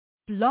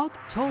Blog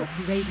Talk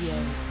Radio.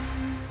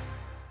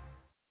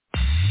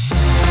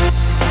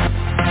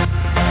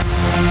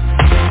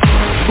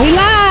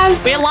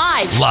 We're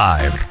live.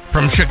 Live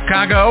from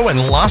Chicago and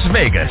Las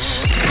Vegas.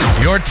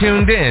 You're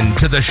tuned in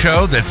to the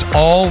show that's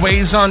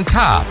always on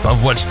top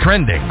of what's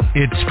trending.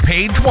 It's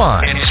Page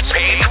One.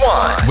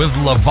 With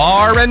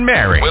Levar and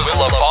Mary.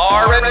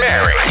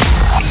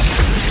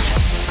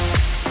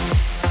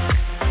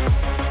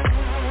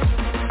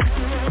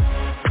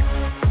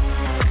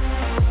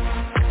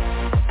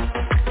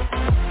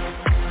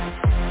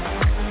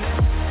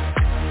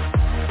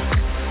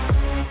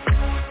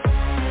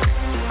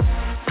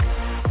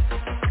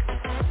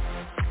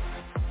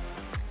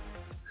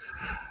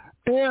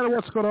 And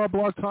what's going on,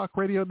 Blog Talk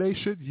Radio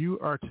Nation? You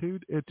are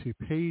tuned into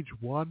Page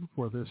One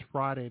for this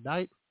Friday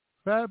night,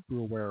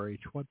 February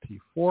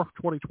 24th,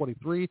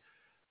 2023.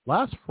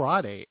 Last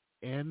Friday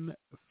in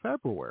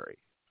February.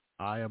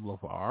 I am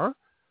Levar.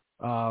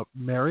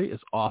 Mary is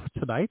off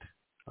tonight,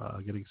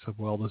 getting some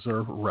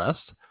well-deserved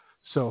rest.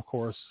 So, of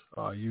course,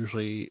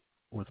 usually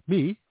with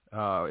me,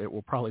 it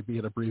will probably be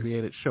an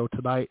abbreviated show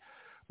tonight,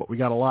 but we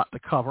got a lot to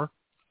cover.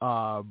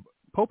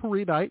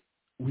 Potpourri night.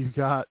 We've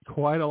got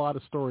quite a lot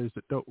of stories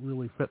that don't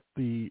really fit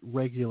the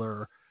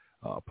regular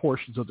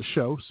portions of the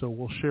show, so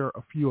we'll share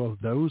a few of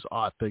those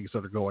odd things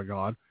that are going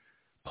on.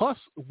 Plus,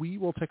 we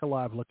will take a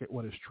live look at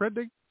what is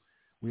trending.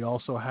 We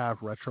also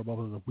have Retro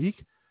Moment of the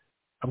Week.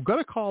 I'm going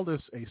to call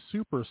this a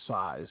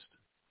supersized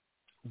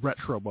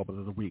Retro Moment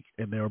of the Week,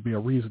 and there will be a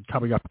reason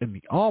coming up in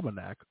the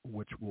Almanac,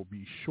 which will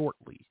be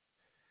shortly.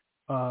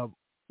 One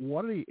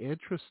of the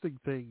interesting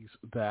things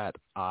that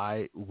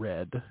I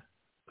read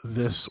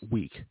this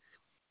week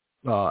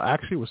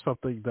actually was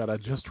something that I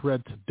just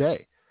read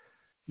today.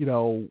 You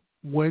know,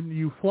 when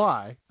you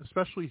fly,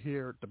 especially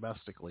here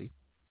domestically,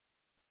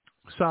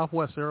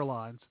 Southwest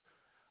Airlines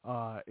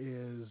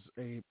is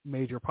a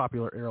major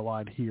popular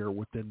airline here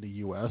within the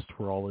U.S.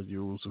 for all of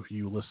you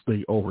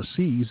listening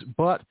overseas.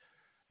 But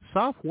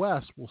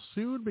Southwest will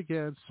soon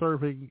begin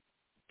serving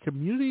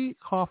Community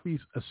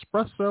Coffee's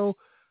espresso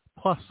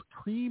plus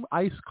cream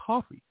iced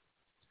coffee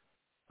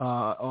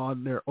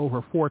on their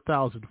over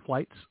 4,000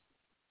 flights.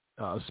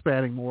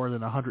 Spanning more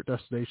than 100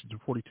 destinations in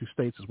 42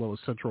 states, as well as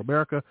Central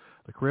America,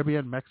 the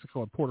Caribbean,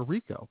 Mexico, and Puerto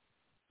Rico.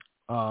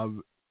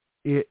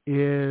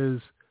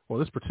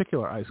 This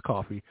particular iced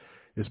coffee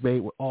is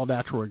made with all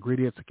natural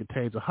ingredients. It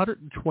contains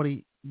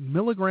 120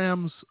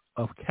 milligrams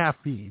of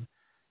caffeine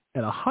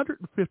and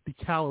 150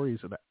 calories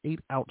in an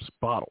 8-ounce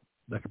bottle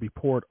that can be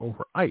poured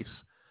over ice.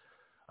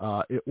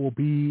 It will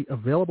be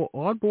available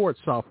on board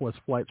Southwest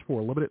flights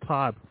for a limited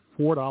time,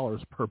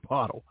 $4 per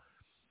bottle.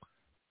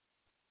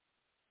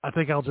 I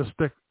think I'll just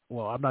stick,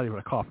 I'm not even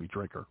a coffee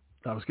drinker.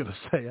 I was going to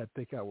say I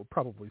think I will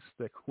probably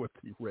stick with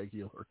the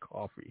regular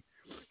coffee.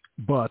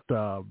 But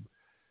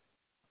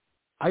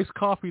iced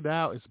coffee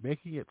now is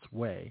making its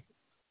way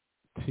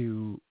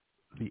to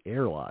the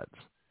airlines,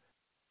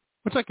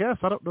 which I guess,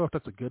 I don't know if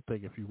that's a good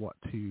thing if you want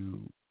to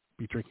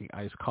be drinking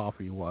iced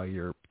coffee while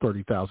you're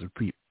 30,000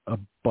 feet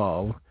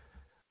above.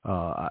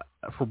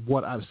 From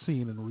what I've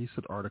seen in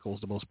recent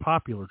articles, the most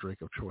popular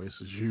drink of choice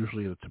is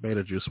usually the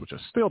tomato juice, which I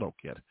still don't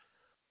get.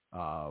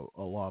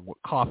 Along with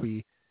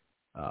coffee.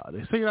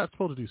 They say you're not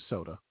supposed to do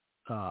soda.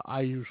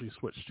 I usually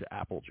switch to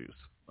apple juice,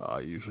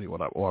 usually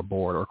when I'm on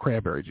board, or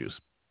cranberry juice,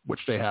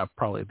 which they have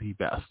probably the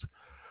best.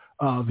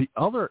 The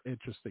other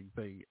interesting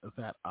thing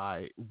that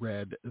I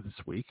read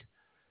this week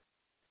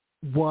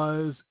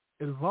was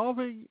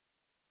involving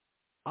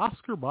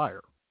Oscar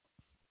Mayer.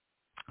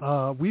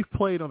 We've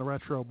played on the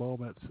Retro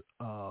Moments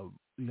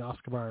the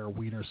Oscar Mayer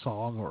Wiener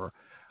song, or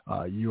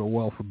you are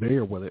well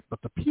familiar with it,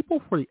 but the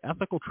people for the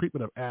ethical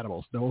treatment of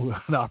animals know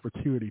an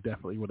opportunity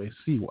definitely when they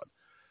see one.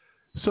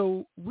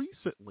 So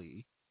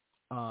recently,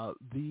 a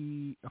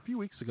few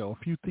weeks ago,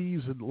 a few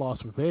thieves in Las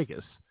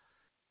Vegas,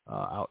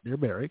 out near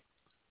Mary,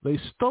 they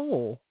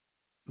stole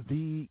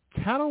the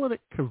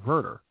catalytic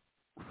converter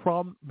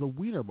from the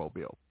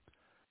Wienermobile.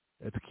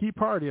 It's a key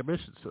part of the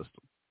emission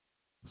system.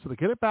 So to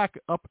get it back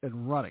up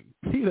and running,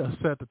 PETA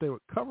said that they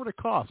would cover the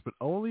cost, but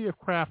only if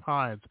Kraft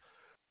Heinz,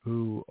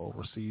 who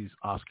oversees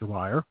Oscar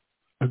Mayer,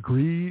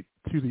 agreed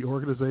to the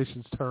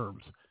organization's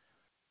terms.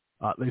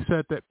 They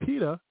said that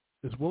PETA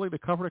is willing to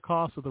cover the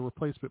cost of the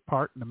replacement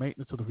part and the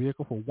maintenance of the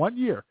vehicle for 1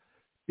 year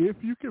if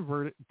you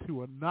convert it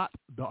into a not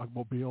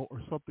dogmobile or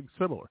something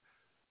similar.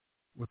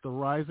 With the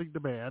rising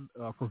demand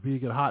for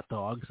vegan hot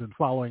dogs and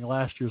following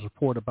last year's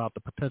report about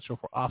the potential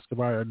for Oscar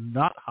Mayer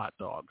not hot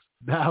dogs,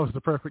 now is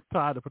the perfect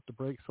time to put the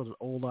brakes on an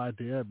old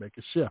idea and make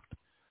a shift.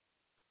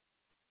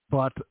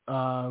 But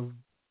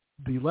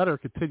the letter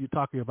continued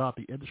talking about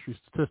the industry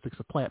statistics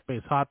of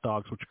plant-based hot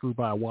dogs, which grew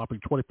by a whopping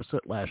 20%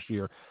 last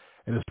year,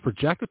 and is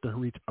projected to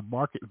reach a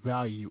market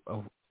value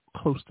of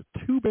close to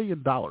 $2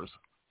 billion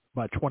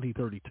by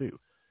 2032.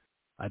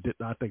 I did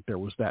not think there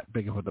was that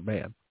big of a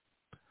demand.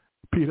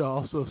 PETA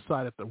also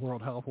cited the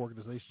World Health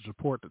Organization's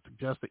report that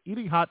suggests that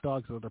eating hot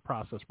dogs and other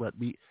processed red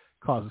meat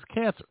causes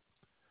cancer.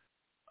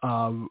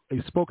 A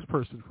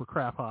spokesperson for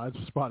Kraft Heinz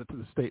responded to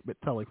the statement,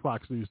 telling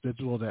Fox News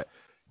Digital that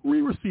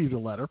we received a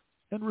letter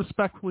and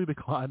respectfully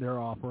declined their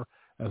offer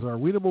as our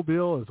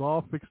Wienermobile is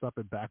all fixed up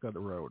and back on the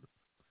road.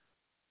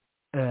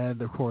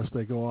 And, of course,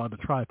 they go on to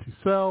try to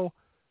sell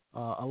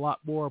a lot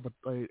more, but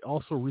they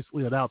also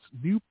recently announced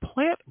new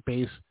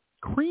plant-based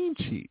cream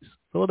cheese,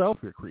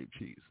 Philadelphia cream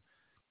cheese.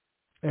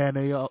 And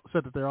they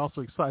said that they're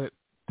also excited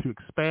to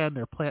expand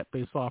their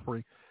plant-based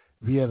offering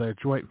via their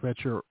joint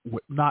venture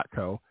with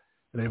Notco.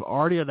 And they've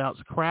already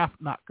announced Kraft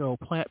Notco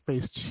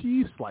plant-based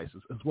cheese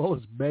slices as well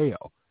as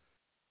mayo.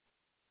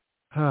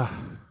 I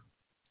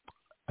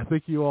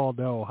think you all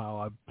know how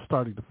I'm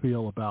starting to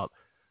feel about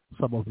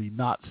some of the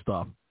not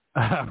stuff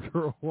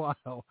after a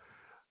while.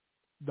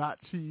 Not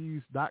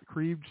cheese, not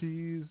cream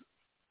cheese.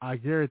 I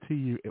guarantee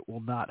you it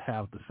will not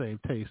have the same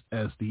taste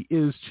as the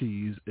is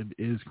cheese and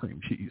is cream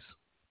cheese.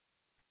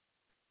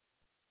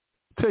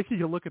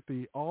 Taking a look at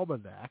the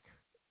almanac,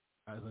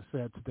 as I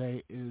said,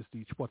 today is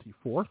the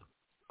 24th.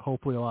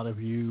 Hopefully a lot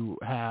of you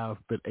have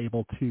been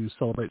able to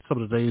celebrate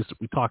some of the days that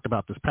we talked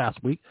about this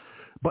past week.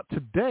 But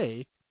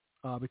today,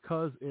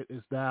 because it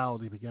is now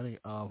the beginning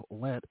of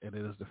Lent and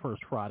it is the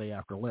first Friday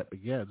after Lent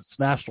begins, it's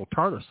National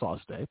Tartar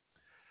Sauce Day,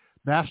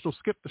 National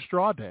Skip the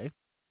Straw Day,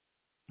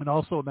 and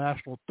also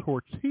National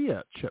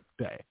Tortilla Chip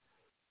Day.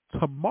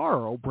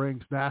 Tomorrow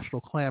brings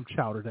National Clam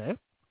Chowder Day.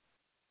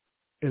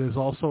 It is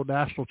also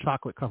National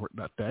Chocolate Covered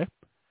Nut Day.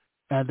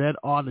 And then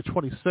on the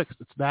 26th,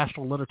 it's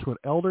National Letter to an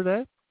Elder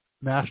Day,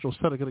 National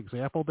Set a Good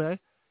Example Day,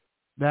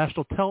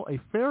 National Tell a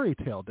Fairy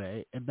Tale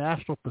Day, and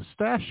National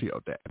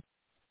Pistachio Day.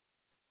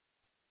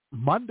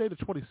 Monday the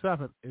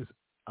 27th is,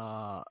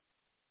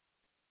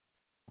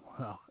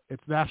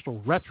 it's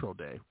National Retro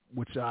Day,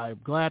 which I'm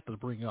glad to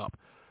bring up.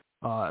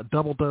 A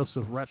double dose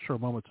of retro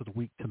moments of the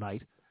week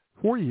tonight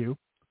for you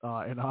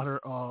in honor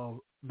of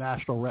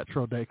National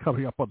Retro Day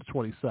coming up on the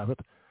 27th.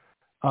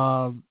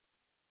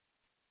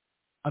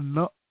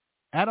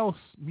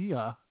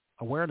 Anosmia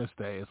Awareness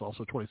Day is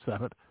also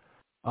 27th.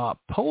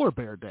 Polar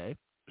Bear Day,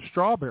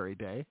 Strawberry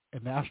Day,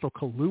 and National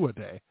Kahlua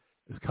Day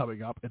is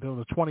coming up. And on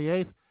the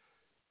 28th,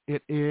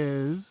 it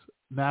is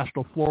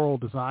National Floral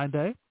Design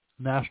Day,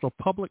 National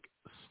Public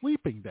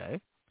Sleeping Day,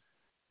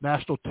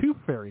 National Tooth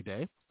Fairy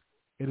Day.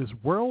 It is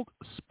World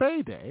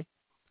Spay Day,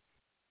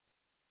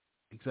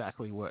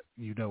 exactly what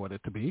you know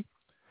it to be.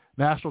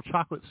 National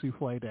Chocolate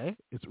Souffle Day.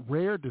 It's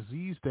Rare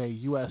Disease Day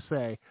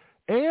USA.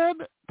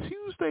 And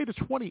Tuesday the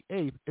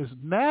 28th is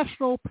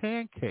National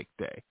Pancake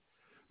Day.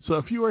 So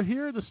if you are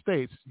here in the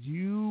States,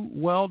 you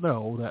well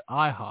know that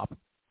IHOP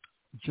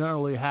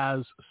generally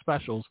has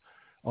specials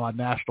on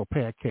National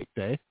Pancake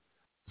Day.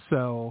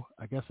 So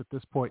I guess at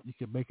this point you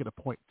can make it a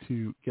point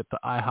to get the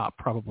IHOP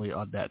probably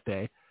on that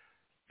day.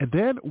 And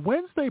then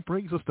Wednesday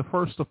brings us the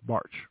 1st of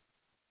March.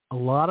 A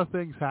lot of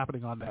things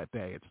happening on that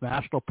day. It's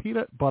National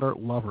Peanut Butter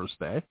Lovers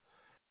Day,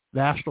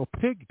 National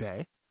Pig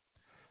Day,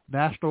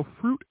 National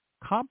Fruit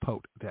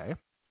Compote Day,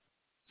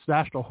 it's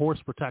National Horse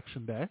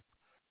Protection Day,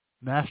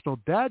 National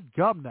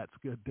Dadgum That's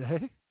Good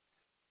Day,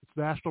 it's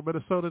National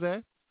Minnesota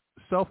Day,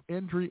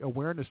 Self-Injury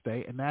Awareness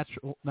Day, and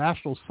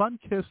National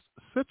Sun-Kissed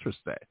Citrus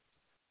Day.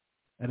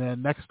 And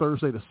then next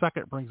Thursday, the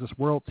 2nd, brings us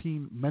World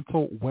Teen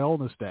Mental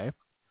Wellness Day,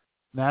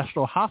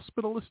 National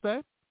Hospitalist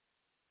Day,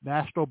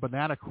 National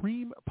Banana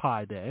Cream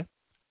Pie Day,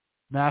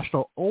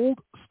 National Old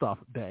Stuff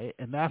Day,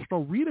 and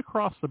National Read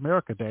Across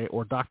America Day,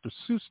 or Dr.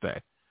 Seuss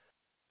Day.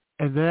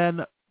 And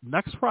then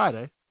next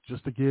Friday,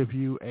 just to give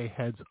you a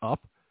heads up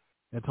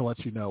and to let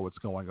you know what's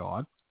going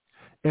on,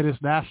 it is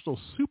National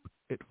Soup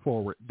It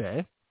Forward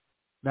Day,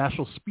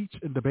 National Speech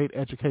and Debate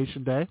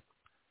Education Day,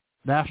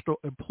 National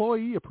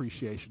Employee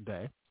Appreciation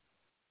Day.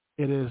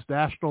 It is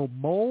National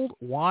Mulled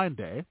Wine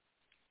Day,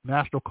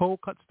 National Cold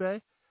Cuts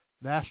Day,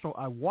 National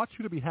I Want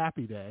You to Be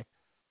Happy Day.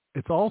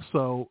 It's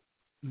also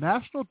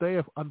National Day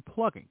of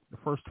Unplugging, the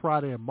first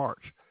Friday in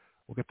March.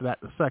 We'll get to that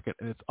in a second.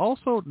 And it's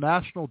also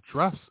National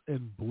Dress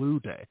in Blue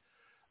Day.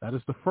 That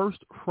is the first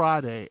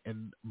Friday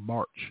in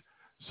March.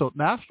 So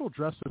National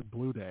Dress in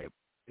Blue Day,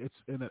 it's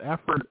in an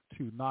effort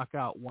to knock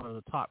out one of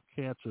the top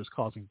cancers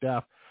causing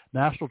death.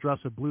 National Dress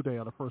in Blue Day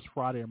on the first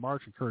Friday in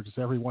March encourages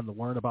everyone to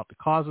learn about the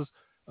causes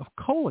of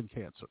colon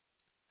cancer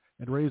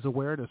and raise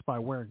awareness by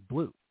wearing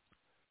blue.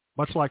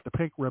 Much like the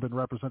pink ribbon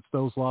represents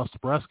those lost to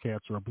breast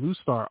cancer, a blue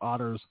star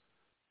honors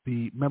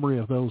the memory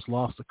of those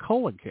lost to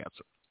colon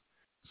cancer.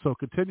 So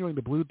continuing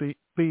the blue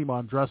theme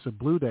on Dress in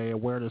Blue Day,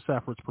 awareness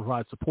efforts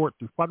provide support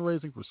through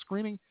fundraising for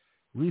screening,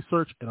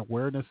 research, and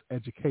awareness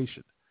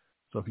education.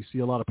 So if you see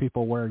a lot of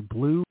people wearing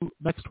blue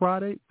next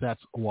Friday,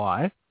 that's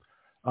why.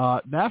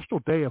 National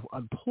Day of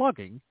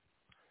Unplugging,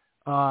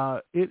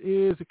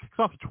 it kicks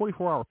off a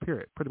 24-hour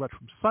period, pretty much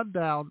from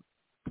sundown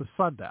to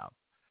sundown,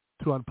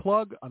 to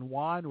unplug,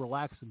 unwind,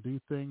 relax, and do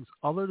things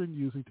other than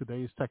using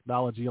today's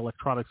technology,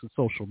 electronics, and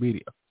social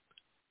media.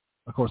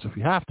 Of course, if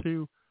you have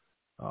to,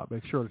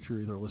 make sure that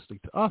you're either listening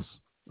to us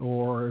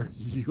or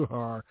you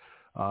are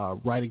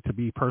writing to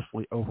me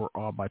personally over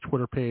on my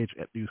Twitter page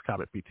at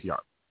NewsCommentBTR.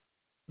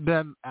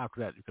 Then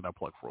after that, you can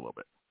unplug for a little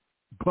bit.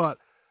 But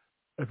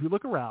if you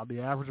look around, the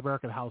average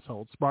American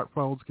household,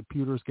 smartphones,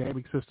 computers,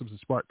 gaming systems, and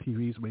smart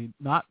TVs may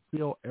not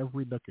fill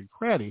every nook and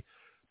cranny,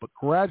 but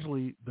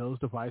gradually those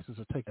devices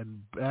are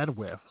taking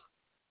bandwidth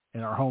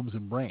in our homes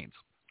and brains.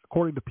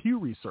 According to Pew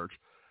Research,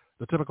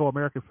 the typical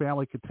American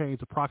family contains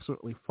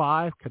approximately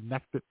 5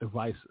 connected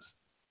devices.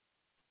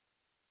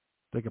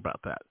 Think about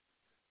that.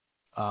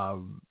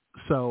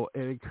 So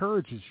it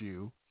encourages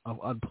you of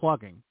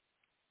unplugging.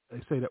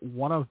 They say that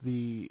one of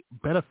the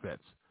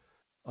benefits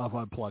of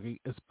unplugging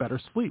is better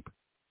sleep.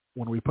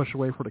 When we push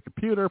away from the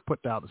computer,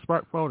 put down the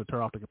smartphone, and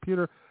turn off the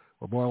computer,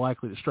 we're more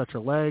likely to stretch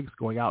our legs,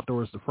 going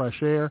outdoors to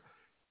fresh air,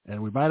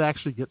 and we might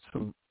actually get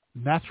some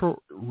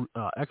natural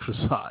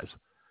exercise.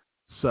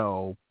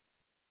 So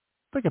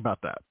think about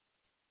that.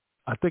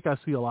 I think I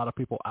see a lot of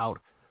people out,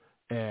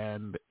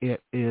 and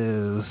it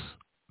is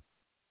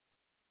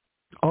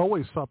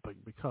always something,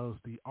 because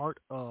the art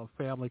of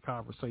family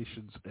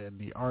conversations and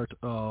the art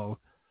of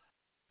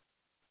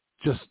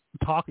just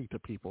talking to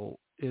people,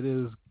 it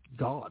is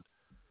gone.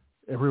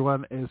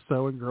 Everyone is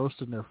so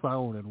engrossed in their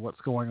phone and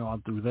what's going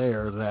on through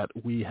there that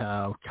we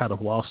have kind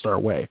of lost our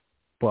way.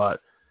 But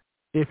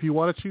if you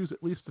want to choose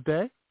at least a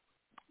day,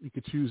 you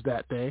could choose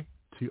that day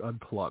to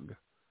unplug.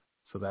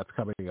 So that's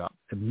coming up.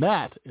 And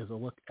that is a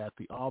look at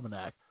the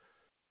almanac.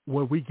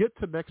 When we get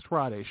to next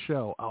Friday's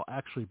show, I'll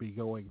actually be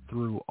going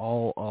through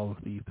all of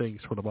the things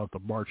for the month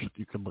of March that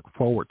you can look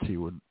forward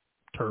to in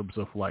terms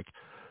of like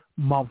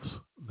months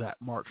that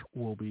March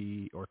will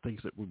be, or things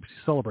that we'll be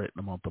celebrating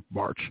in the month of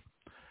March.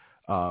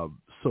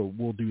 So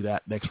we'll do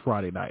that next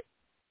Friday night.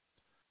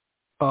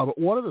 But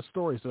one of the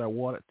stories that I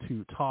wanted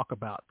to talk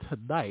about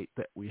tonight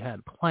that we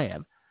had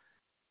planned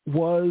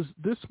was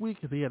this week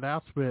the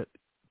announcement,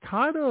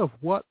 kind of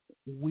what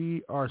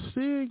we are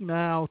seeing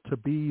now to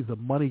be the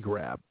money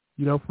grab.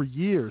 You know, for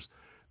years,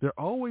 there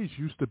always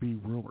used to be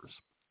rumors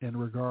in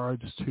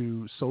regards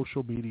to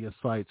social media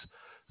sites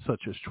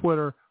such as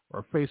Twitter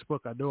or Facebook.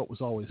 I know it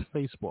was always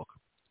Facebook,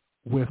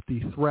 with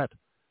the threat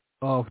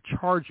of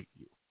charging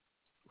you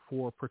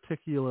for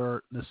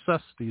particular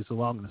necessities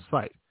along the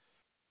site.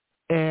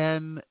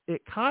 And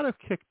it kind of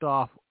kicked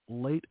off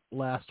late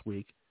last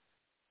week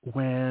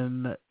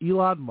when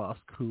Elon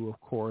Musk, who of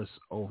course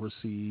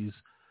oversees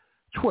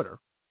Twitter,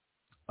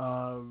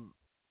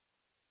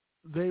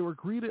 they were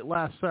greeted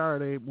last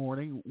Saturday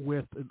morning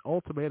with an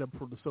ultimatum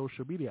from the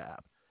social media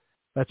app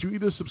that you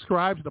either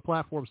subscribe to the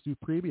platform's new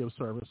premium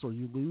service or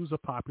you lose a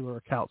popular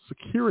account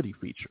security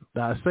feature.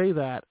 Now, I say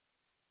that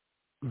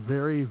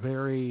very,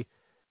 very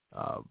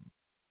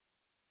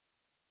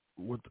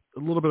with a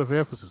little bit of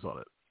emphasis on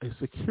it, a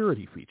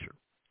security feature.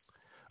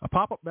 A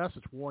pop-up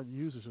message warned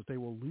users that they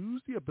will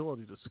lose the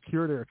ability to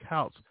secure their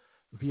accounts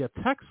via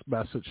text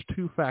message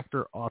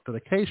two-factor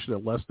authentication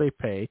unless they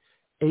pay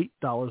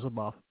 $8 a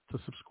month to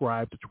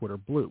subscribe to Twitter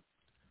Blue.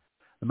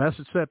 The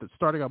message said that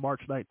starting on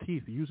March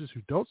 19th, users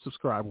who don't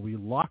subscribe will be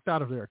locked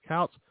out of their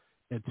accounts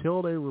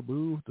until they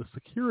remove the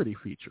security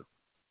feature.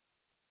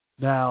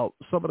 Now,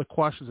 some of the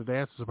questions and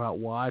answers about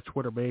why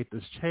Twitter made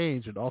this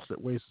change and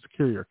alternate ways to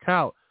secure your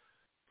account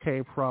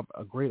came from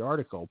a great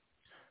article.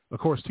 Of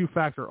course,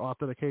 two-factor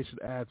authentication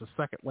adds a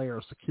second layer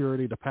of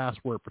security to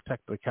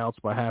password-protected accounts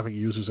by having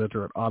users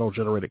enter an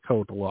auto-generated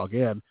code to log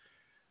in.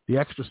 The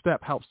extra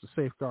step helps to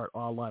safeguard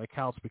online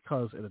accounts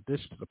because, in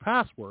addition to the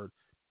password,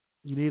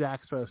 you need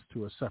access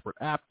to a separate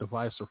app,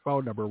 device, or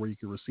phone number where you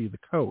can receive the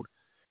code.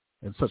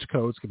 And such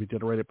codes can be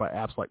generated by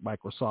apps like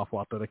Microsoft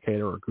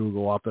Authenticator or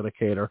Google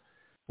Authenticator,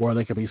 or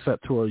they can be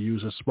sent to a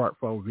user's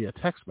smartphone via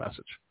text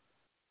message.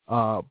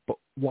 But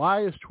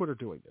why is Twitter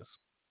doing this?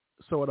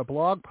 So in a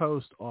blog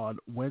post on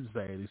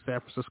Wednesday, the San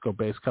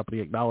Francisco-based company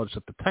acknowledged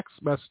that the text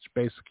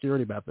message-based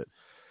security method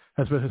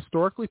has been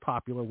historically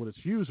popular with its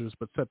users,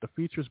 but said the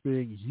feature is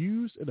being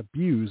used and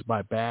abused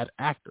by bad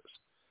actors.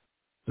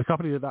 The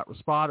company did not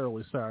respond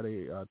early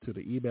Saturday to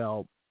the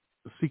email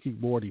seeking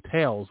more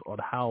details on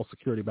how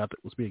security method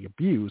was being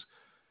abused.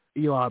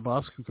 Elon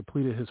Musk, who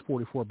completed his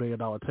 $44 billion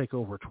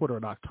takeover of Twitter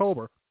in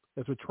October,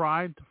 has been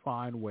trying to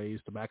find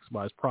ways to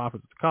maximize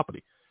profits at the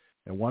company,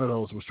 and one of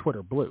those was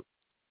Twitter Blue,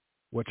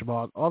 which,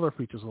 among other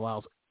features,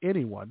 allows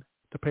anyone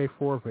to pay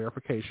for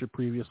verification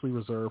previously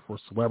reserved for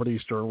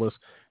celebrities, journalists,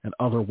 and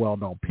other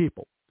well-known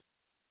people.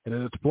 And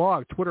in its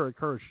blog, Twitter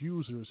encouraged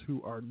users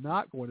who are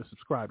not going to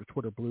subscribe to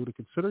Twitter Blue to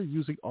consider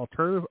using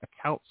alternative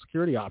account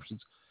security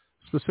options,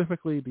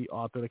 specifically the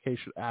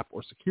authentication app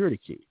or security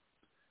key.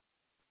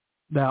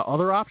 Now,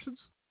 other options?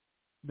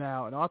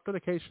 Now, an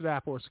authentication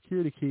app or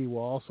security key will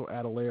also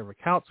add a layer of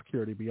account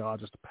security beyond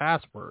just a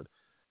password.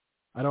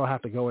 I don't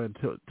have to go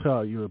into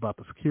tell you about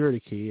the security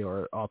key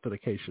or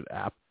authentication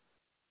app,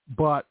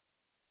 but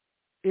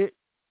it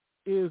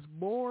is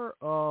more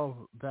of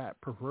that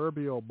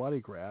proverbial money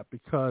grab,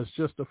 because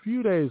just a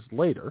few days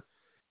later,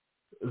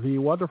 the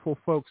wonderful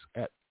folks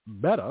at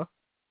Meta,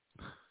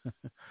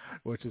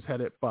 which is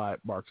headed by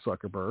Mark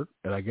Zuckerberg,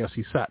 and I guess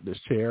he sat in his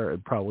chair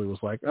and probably was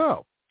like,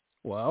 oh,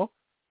 well,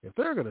 if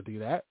they're going to do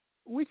that,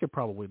 we could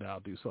probably now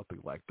do something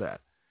like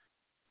that.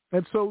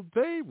 And so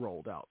they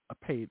rolled out a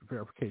paid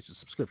verification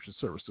subscription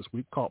service this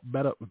week called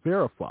Meta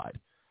Verified.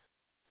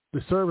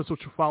 The service,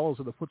 which follows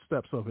in the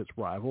footsteps of its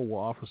rival, will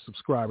offer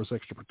subscribers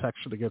extra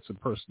protection against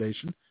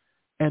impersonation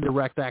and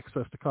direct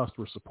access to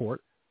customer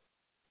support.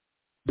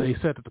 They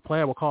said that the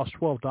plan will cost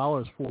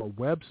 $12 for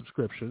a web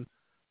subscription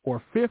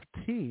or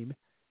 $15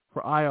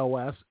 for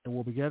iOS and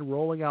will begin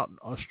rolling out in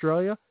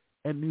Australia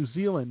and New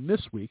Zealand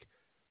this week,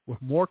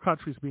 with more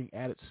countries being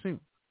added soon.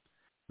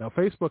 Now,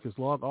 Facebook has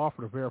long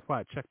offered a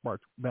verified checkmark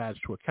badge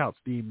to accounts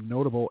deemed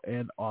notable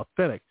and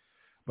authentic,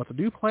 but the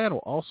new plan will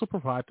also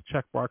provide the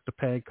checkmark to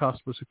paying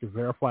customers who can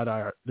verify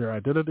their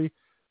identity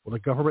with a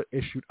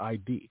government-issued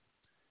ID.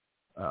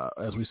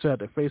 As we said,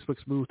 that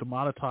Facebook's move to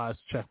monetize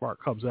the checkmark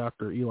comes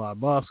after Elon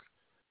Musk,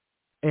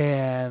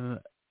 and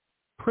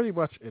pretty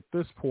much at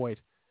this point,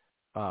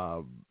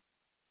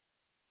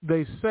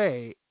 they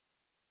say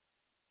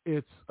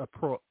it's a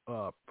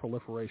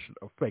proliferation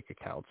of fake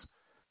accounts,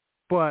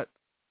 but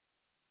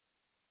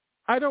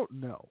I don't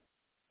know.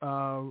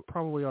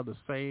 Probably on the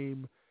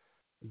same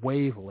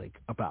wavelength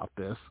about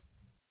this.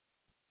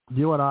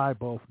 You and I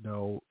both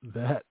know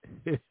that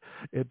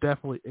it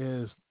definitely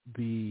is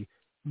the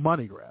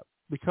money grab,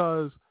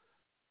 because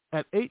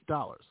at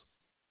 $8,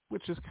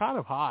 which is kind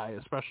of high,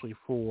 especially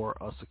for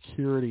a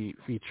security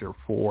feature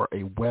for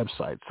a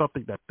website,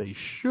 something that they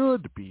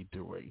should be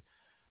doing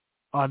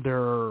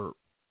under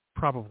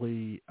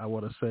probably, I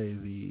want to say,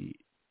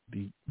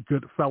 the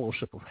good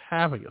fellowship of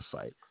having a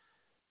site.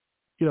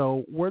 You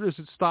know, where does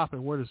it stop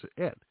and where does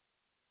it end?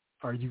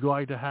 Are you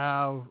going to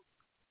have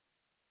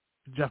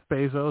Jeff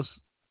Bezos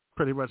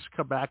pretty much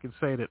come back and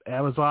say that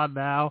Amazon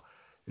now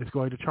is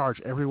going to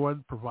charge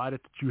everyone, provided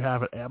that you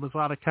have an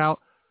Amazon account,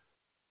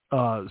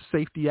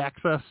 safety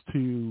access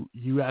to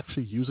you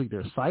actually using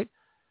their site?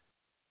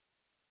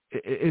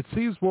 It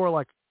seems more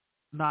like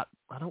not,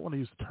 I don't want to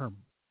use the term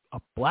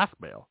a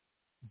blackmail,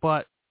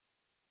 but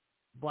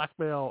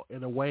blackmail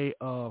in a way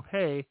of,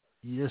 hey,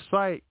 your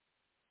site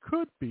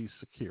could be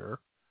secure,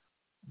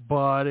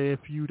 but if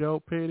you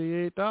don't pay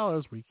the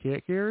 $8, we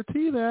can't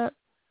guarantee that.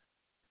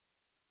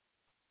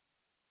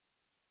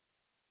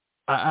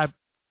 I'm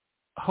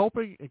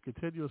hoping and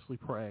continuously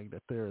praying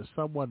that there is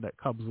someone that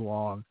comes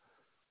along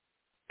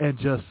and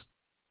just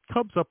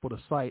comes up with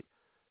a site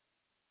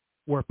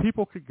where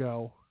people could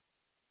go.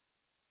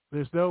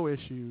 There's no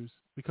issues,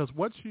 because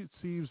once it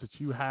seems that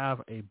you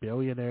have a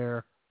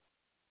billionaire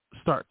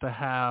start to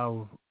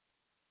have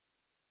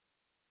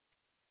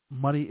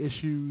money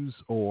issues,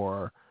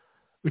 or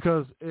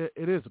because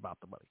it is about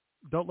the money.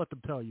 Don't let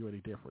them tell you any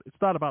different.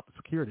 It's not about the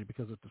security,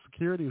 because if the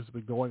security has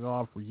been going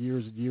on for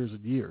years and years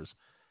and years,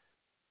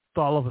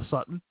 all of a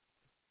sudden,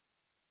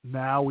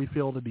 now we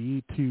feel the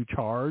need to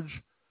charge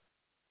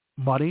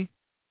money.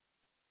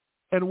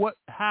 And what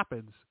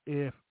happens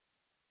if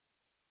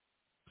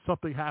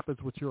something happens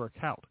with your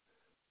account,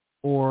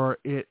 or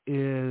it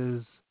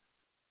is,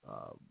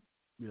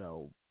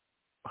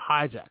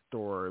 hijacked,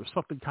 or if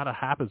something kind of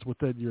happens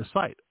within your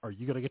site? Are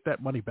you going to get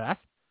that money back?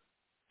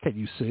 Can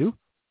you sue?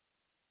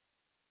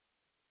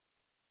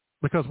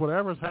 Because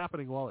whatever's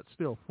happening while it's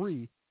still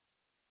free,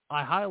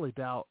 I highly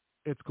doubt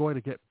it's going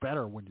to get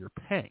better when you're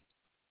paying.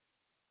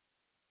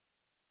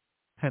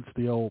 Hence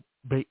the old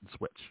bait and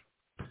switch.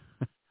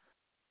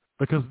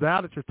 Because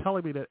now that you're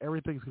telling me that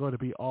everything's going to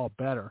be all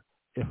better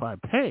if I'm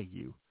paying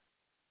you,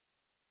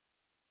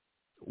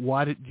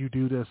 why didn't you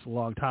do this a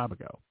long time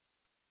ago?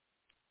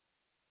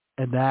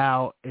 And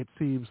now it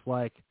seems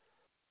like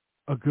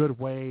a good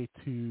way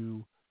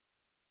to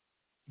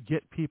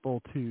get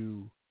people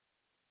to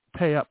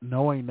pay up,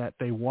 knowing that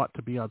they want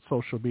to be on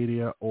social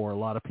media, or a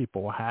lot of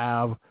people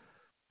have,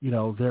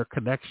 their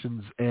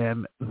connections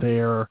and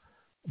their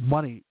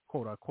money,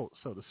 quote unquote,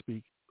 so to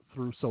speak,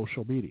 through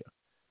social media.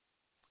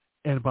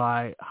 And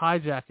by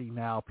hijacking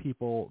now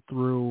people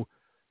through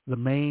the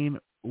main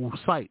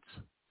sites,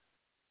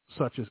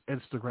 such as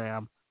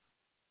Instagram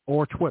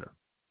or Twitter,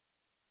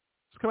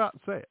 just come out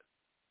and say it.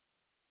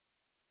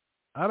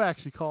 I'm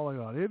actually calling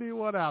on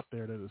anyone out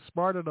there that is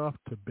smart enough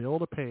to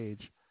build a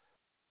page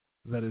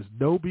that is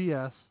no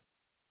BS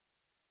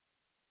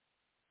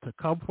to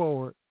come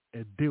forward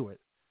and do it,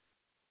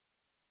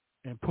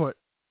 and put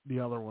the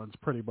other ones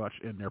pretty much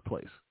in their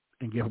place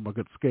and give them a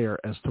good scare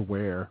as to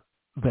where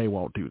they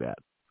won't do that.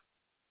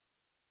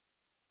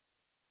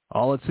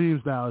 All it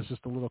seems now is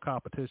just a little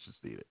competition's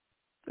needed.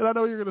 And I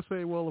know you're going to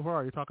say, well,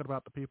 Levar, you're talking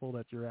about the people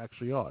that you're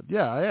actually on.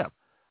 Yeah, I am.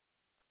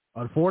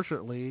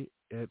 Unfortunately,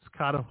 it's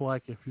kind of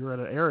like if you're in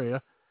an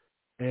area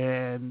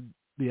and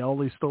the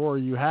only store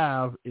you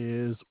have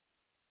is,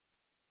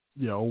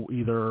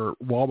 either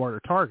Walmart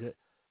or Target,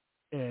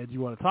 and you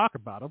want to talk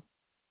about them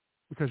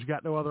because you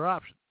got no other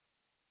option.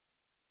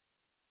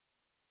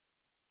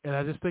 And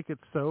I just think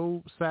it's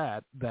so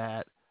sad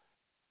that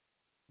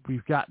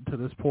we've gotten to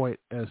this point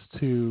as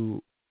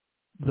to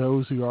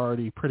those who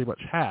already pretty much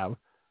have,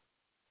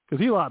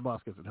 because Elon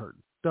Musk isn't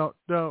hurting. Don't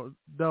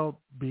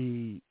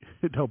be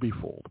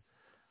fooled.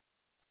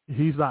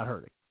 He's not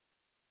hurting.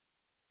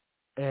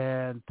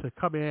 And to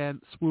come in,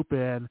 swoop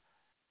in,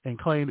 and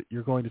claim that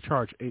you're going to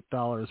charge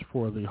 $8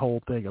 for the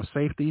whole thing of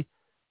safety,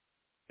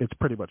 it's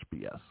pretty much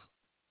BS.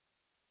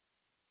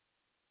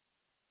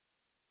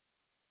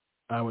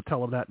 I would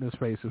tell him that in his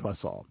face if I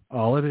saw him.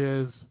 All it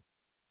is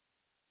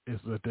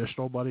an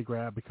additional money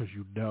grab, because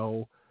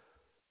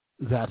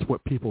that's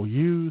what people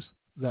use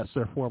That's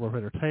their form of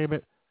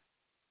entertainment.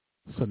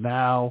 So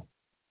now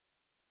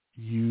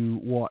you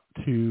want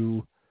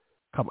to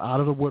come out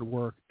of the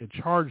woodwork and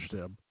charge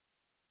them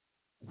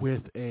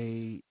with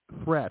a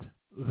threat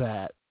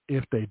that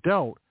if they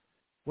don't,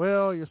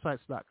 well, your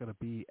site's not going to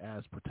be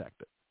as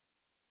protected.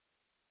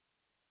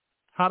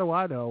 How do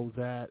I know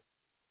that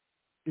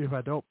if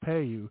I don't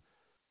pay you,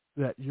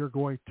 that you're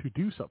going to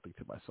do something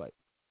to my site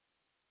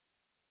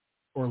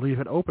or leave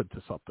it open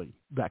to something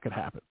that could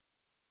happen?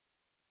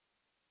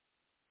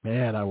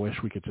 Man, I wish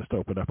we could just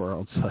open up our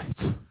own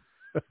sites.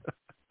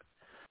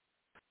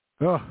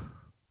 Oh,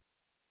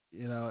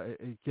 you know,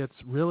 it gets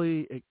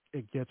really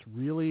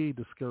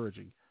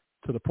discouraging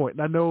to the point.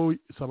 And I know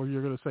some of you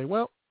are going to say,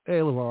 well, hey,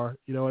 Levar,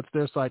 you know, it's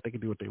their site. They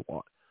can do what they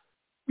want.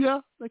 Yeah,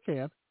 they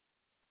can.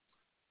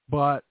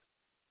 But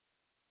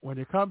when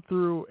you come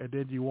through and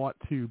then you want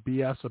to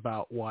BS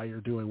about why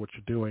you're doing what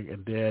you're doing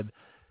and then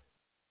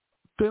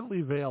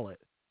thinly veil it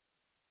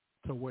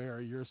to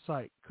where your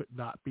site could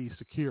not be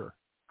secure.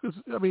 Because,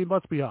 I mean,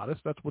 let's be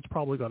honest, that's what's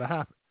probably going to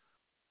happen.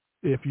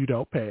 If you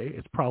don't pay,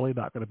 it's probably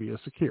not going to be as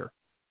secure.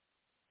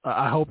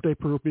 I hope they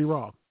prove me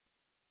wrong.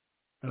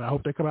 And I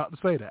hope they come out and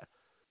say that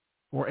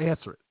or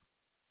answer it.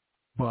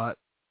 But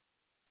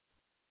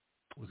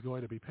I was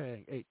going to be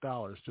paying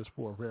 $8 just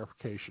for a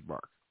verification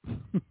mark.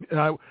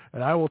 and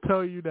I will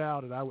tell you now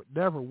that I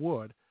never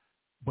would,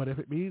 but if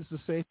it means the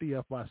safety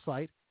of my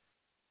site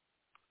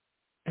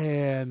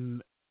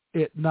and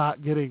it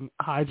not getting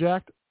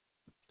hijacked,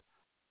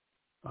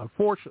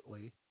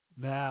 unfortunately,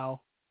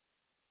 now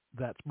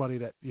that's money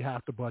that you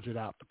have to budget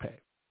out to pay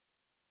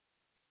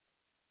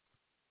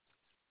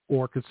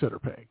or consider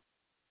paying.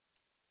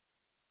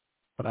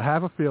 But I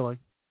have a feeling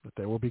that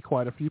there will be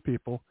quite a few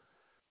people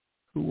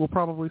who will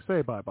probably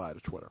say bye-bye to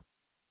Twitter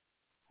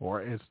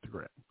or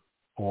Instagram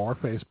or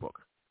Facebook.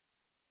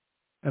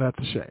 And that's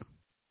a shame.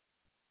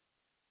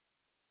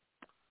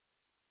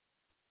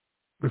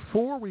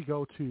 Before we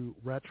go to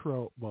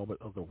Retro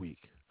Moment of the Week,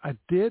 I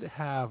did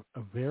have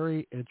a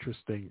very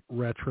interesting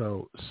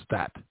retro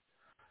stat.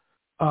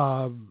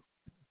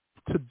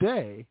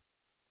 Today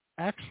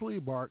actually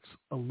marks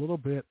a little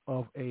bit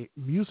of a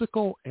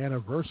musical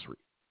anniversary.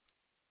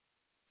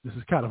 This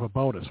is kind of a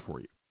bonus for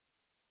you.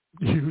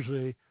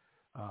 Usually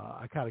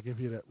I kind of give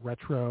you that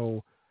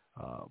retro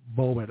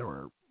moment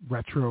or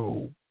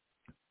retro,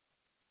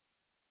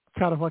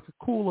 kind of like a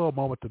cool little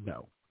moment to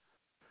know.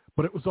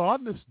 But it was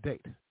on this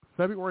date,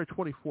 February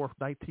 24th,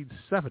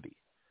 1970,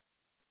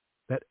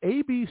 that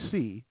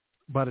ABC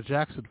by the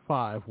Jackson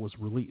 5 was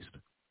released.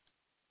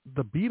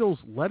 The Beatles'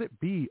 Let It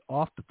Be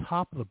off the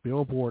top of the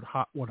Billboard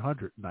Hot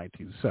 100 in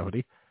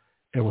 1970.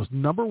 It was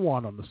number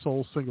one on the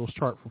Soul Singles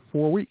chart for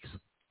 4 weeks.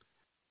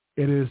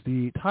 It is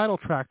the title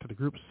track to the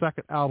group's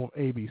second album,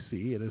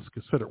 ABC. It is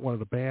considered one of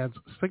the band's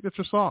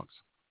signature songs.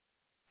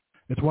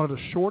 It's one of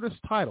the shortest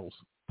titles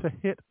to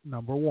hit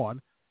number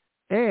one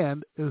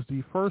and is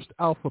the first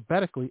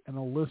alphabetically in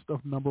a list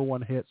of number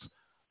one hits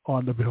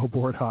on the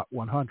Billboard Hot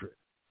 100.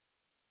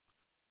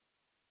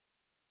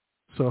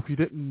 So if you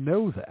didn't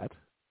know that,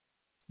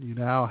 you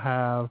now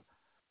have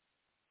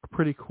a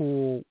pretty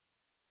cool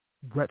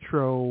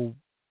retro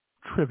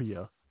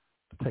trivia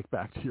to take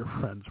back to your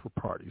friends for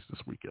parties this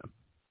weekend.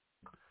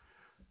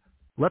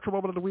 Retro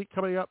Moment of the Week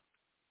coming up.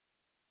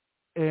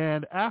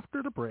 And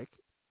after the break,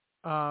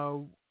 I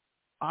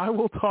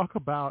will talk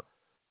about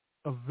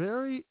a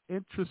very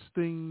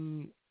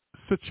interesting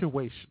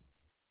situation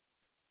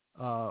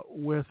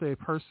with a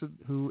person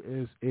who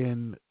is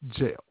in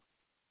jail.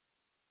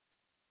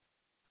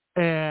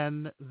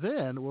 And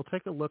then we'll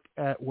take a look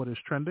at what is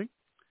trending.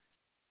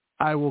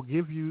 I will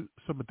give you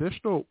some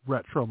additional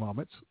retro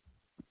moments.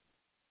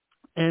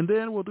 And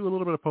then we'll do a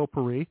little bit of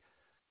potpourri.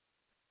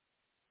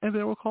 And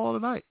then we'll call it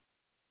a night.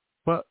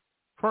 But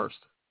first,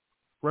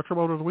 Retro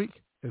Moment of the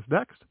Week is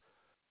next.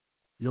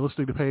 You're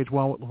listening to Page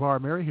One with Levar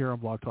and Mary here on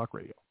Blog Talk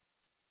Radio.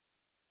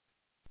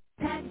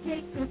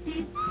 Pancake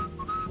cookies,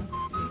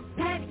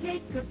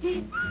 pancake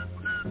cookies,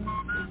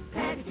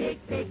 pancake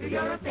baker,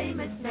 you're a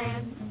famous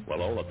man.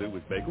 Well, all I do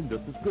is bake them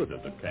just as good as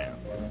it can.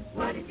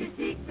 What is your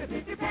secret,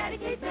 Mr. Patty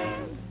Cake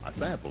Man? I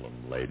sample them,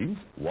 ladies,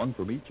 one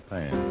from each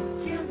pan.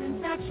 Children,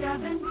 stop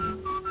shoving.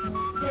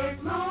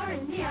 There's more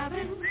in the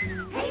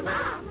oven. Hey,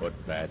 Mom!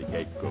 Put patty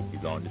cake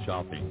cookies on your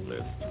shopping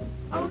list.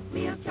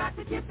 Oatmeal,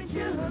 chocolate chip, and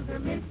sugar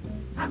mist.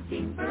 I'm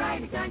seeing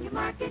varieties on your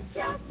market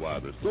shelf. Why,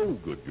 they're so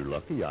good you're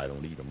lucky I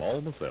don't eat them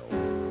all myself.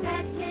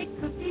 Patty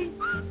cake cookies.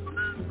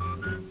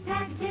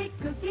 Patty cake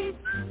cookies.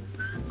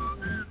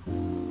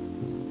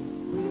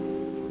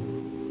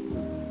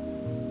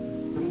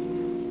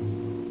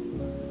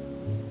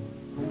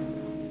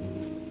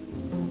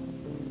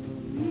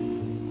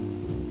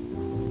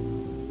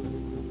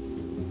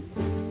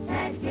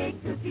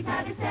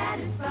 How to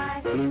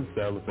satisfy. Blue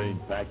cellophane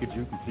package,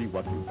 you can see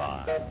what you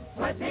buy.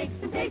 What makes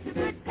them taste so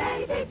good,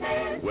 Patty Cake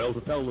Man? Well,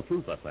 to tell the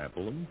truth, I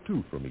sample them,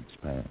 two from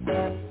each pan.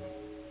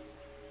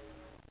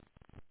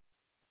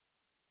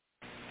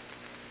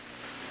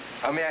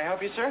 May I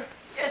help you, sir?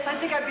 Yes, I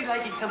think I'd be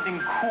liking something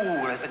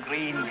cool as a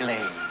green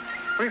glaze.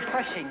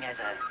 refreshing as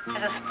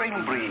a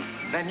spring breeze.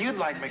 Then you'd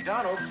like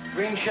McDonald's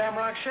Green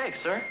Shamrock Shake,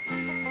 sir.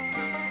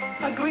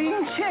 A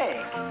green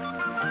shake.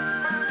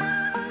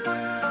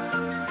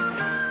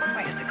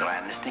 Why, it's the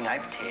grandest thing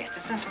I've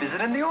tasted since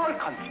visiting the old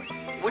country.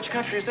 Which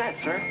country is that,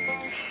 sir?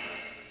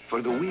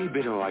 For the wee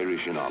bit of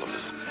Irish in all of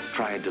us,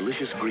 try a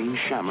delicious Green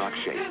Shamrock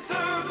Shake.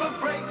 Deserve a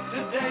break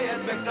today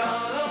at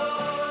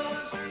McDonald's.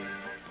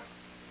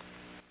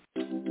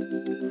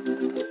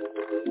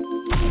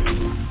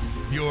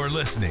 You're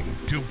listening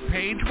to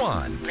Page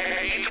One.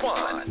 Page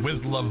One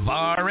with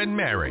Levar and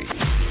Mary.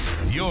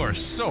 Your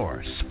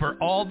source for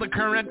all the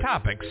current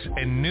topics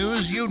and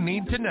news you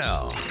need to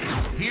know.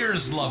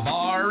 Here's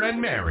Levar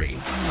and Mary.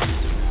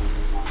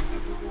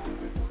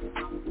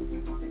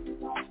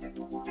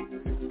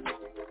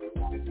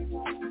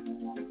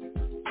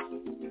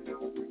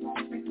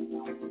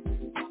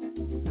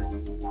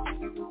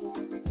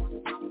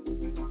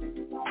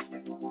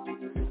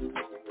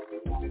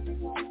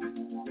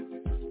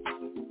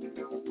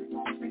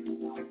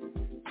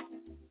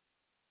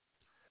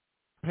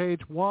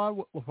 Page One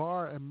with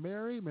LeVar and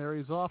Mary.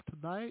 Mary's off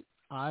tonight.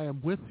 I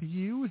am with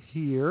you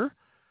here.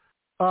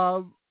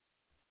 I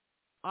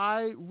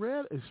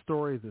read a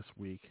story this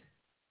week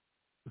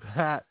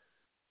that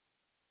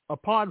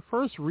upon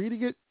first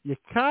reading it, you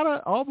kind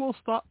of almost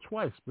thought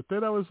twice, but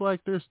then I was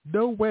like, there's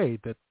no way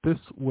that this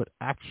would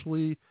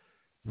actually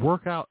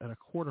work out in a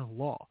court of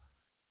law.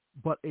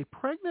 But a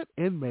pregnant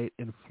inmate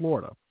in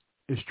Florida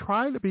is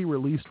trying to be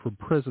released from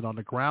prison on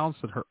the grounds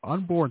that her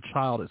unborn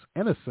child is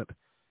innocent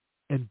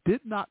and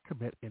did not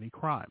commit any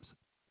crimes.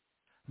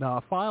 Now,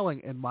 a filing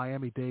in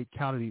Miami-Dade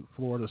County,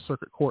 Florida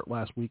Circuit Court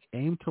last week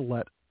aimed to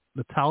let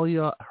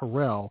Natalia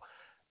Harrell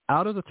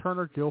out of the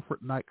Turner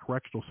Guilford Knight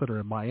Correctional Center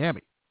in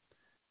Miami.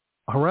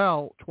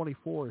 Harrell,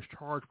 24, is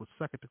charged with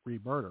second-degree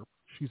murder.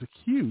 She's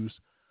accused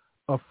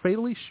of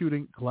fatally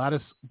shooting Gladys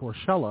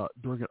Borchella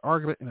during an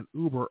argument in an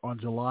Uber on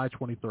July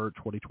 23,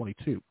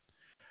 2022.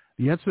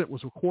 The incident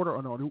was recorded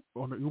on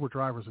the Uber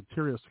driver's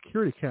interior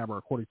security camera,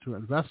 according to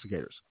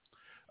investigators.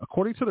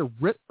 According to the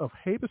writ of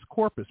habeas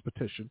corpus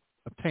petition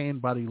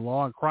obtained by the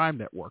Law and Crime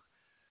Network,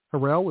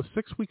 Harrell was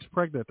 6 weeks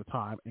pregnant at the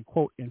time and,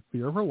 quote, in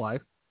fear of her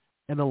life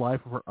and the life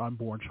of her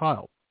unborn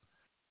child.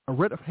 A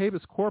writ of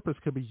habeas corpus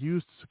can be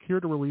used to secure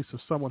the release of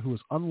someone who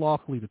is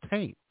unlawfully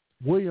detained.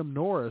 William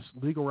Norris,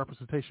 legal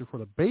representation for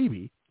the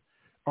baby,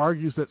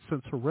 argues that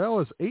since Harrell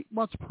is 8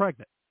 months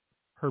pregnant,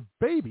 her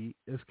baby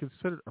is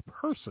considered a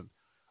person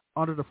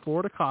under the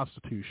Florida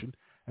Constitution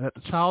and that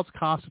the child's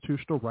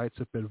constitutional rights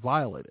have been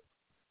violated.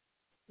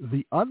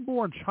 The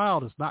unborn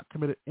child has not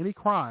committed any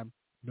crime,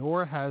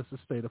 nor has the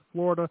state of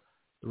Florida,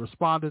 the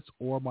respondents,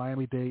 or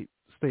Miami-Dade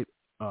State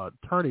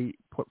Attorney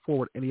put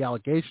forward any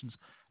allegations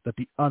that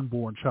the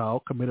unborn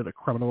child committed a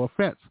criminal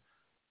offense.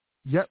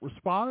 Yet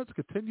respondents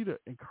continue to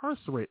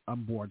incarcerate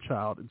unborn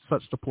child in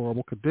such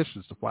deplorable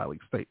conditions, the filing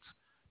states.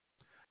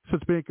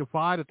 Since being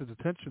confined at the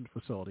detention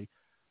facility,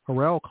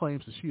 Harrell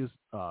claims that she has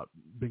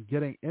been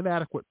getting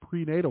inadequate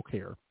prenatal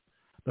care.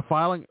 The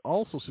filing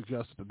also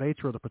suggests that the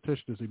nature of the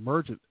petition is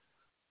emergent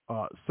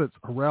since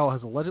Harrell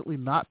has allegedly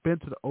not been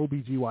to the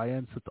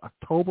OBGYN since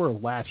October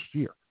of last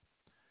year.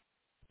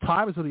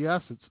 Time is of the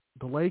essence.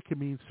 Delay can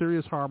mean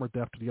serious harm or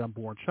death to the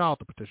unborn child,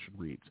 the petition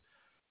reads.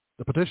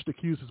 The petition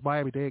accuses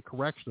Miami-Dade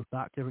Correction of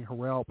not giving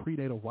Harrell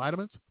prenatal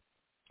vitamins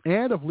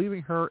and of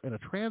leaving her in a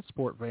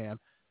transport van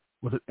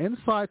with an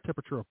inside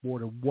temperature of more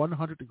than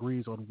 100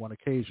 degrees on one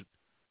occasion.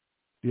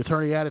 The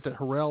attorney added that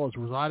Harrell is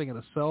residing in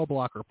a cell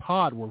block or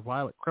pod where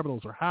violent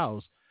criminals are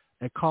housed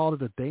and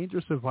called it a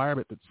dangerous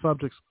environment that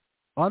subjects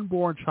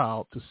unborn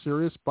child to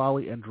serious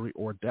bodily injury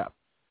or death.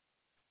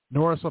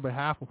 Norris, on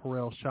behalf of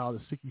Harrell's child,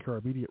 is seeking her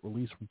immediate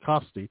release from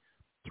custody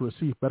to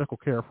receive medical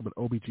care from an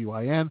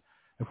OBGYN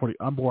and for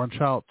the unborn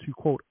child to,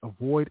 quote,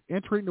 avoid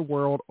entering the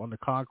world on the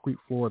concrete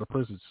floor of the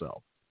prison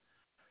cell.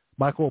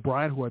 Michael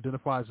O'Brien, who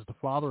identifies as the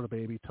father of the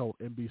baby, told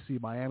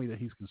NBC Miami that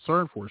he's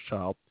concerned for his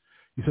child.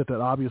 He said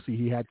that obviously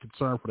he had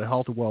concern for the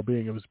health and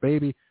well-being of his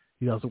baby.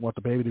 He doesn't want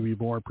the baby to be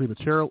born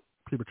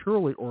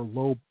prematurely or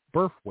low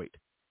birth weight.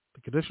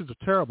 The conditions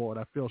are terrible, and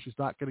I feel she's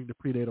not getting the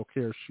prenatal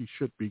care she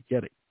should be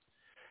getting.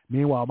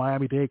 Meanwhile,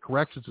 Miami-Dade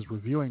Corrections is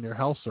reviewing their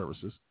health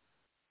services.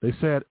 They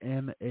said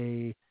in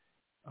a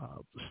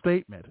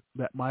statement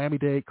that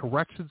Miami-Dade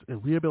Corrections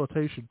and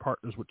Rehabilitation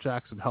partners with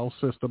Jackson Health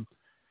System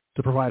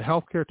to provide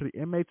health care to the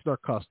inmates in our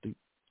custody,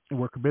 and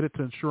we're committed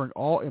to ensuring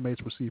all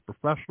inmates receive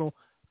professional,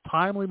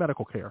 timely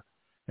medical care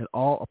and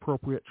all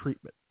appropriate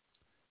treatment.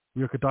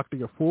 We are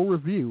conducting a full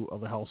review of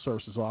the health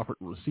services offered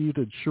and received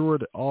to ensure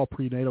that all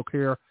prenatal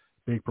care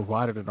being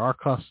provided in our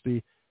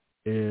custody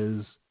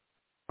is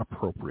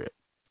appropriate.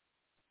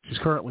 She's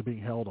currently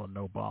being held on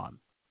no bond.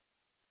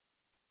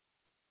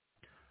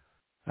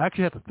 I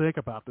actually have to think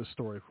about this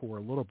story for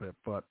a little bit,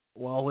 but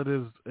while it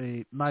is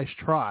a nice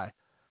try,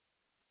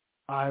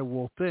 I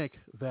will think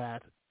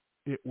that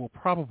it will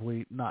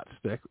probably not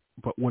stick,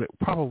 but what it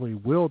probably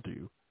will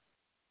do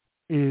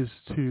is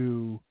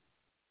to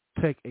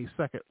take a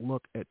second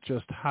look at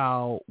just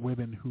how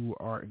women who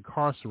are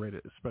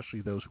incarcerated,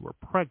 especially those who are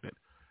pregnant,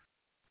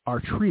 are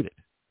treated.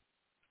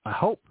 I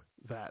hope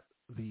that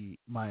the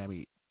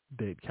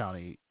Miami-Dade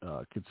County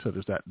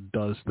considers that and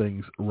does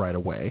things right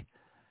away.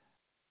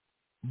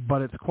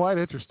 But it's quite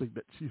interesting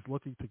that she's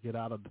looking to get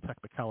out of the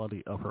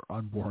technicality of her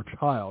unborn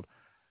child.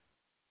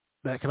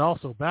 That can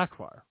also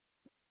backfire.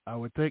 I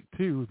would think,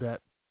 too,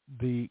 that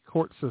the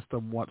court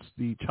system, once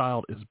the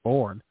child is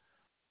born,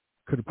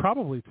 could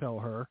probably tell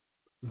her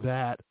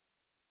that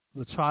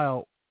the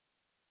child,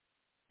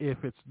 if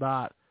it's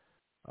not,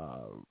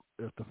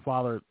 if the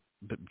father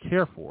didn't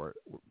care for it,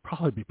 would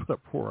probably be put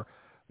up for,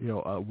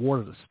 a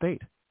ward of the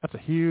state. That's a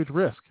huge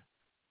risk.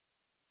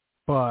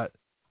 But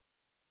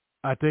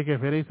I think,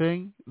 if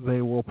anything,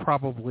 they will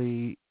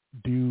probably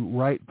do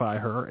right by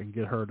her and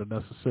get her the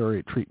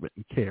necessary treatment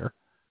and care.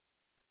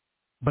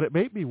 But it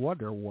made me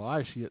wonder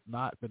why she had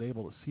not been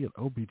able to see an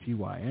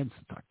OBGYN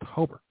since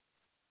October.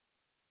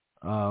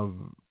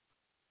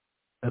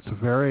 It's a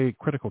very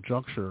critical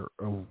juncture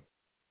of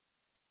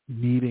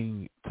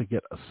needing to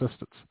get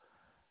assistance.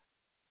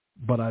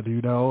 But I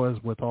do know,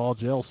 as with all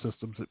jail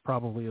systems, it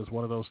probably is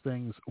one of those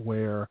things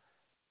where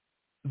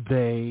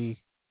they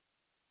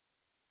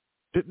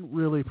didn't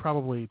really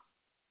probably,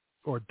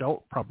 or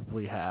don't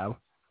probably have,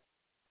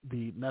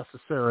 the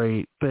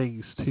necessary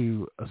things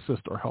to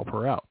assist or help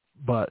her out.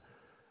 But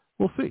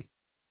we'll see.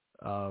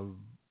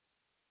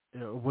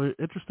 We're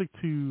interesting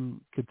to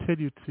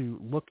continue to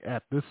look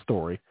at this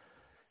story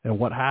and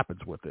what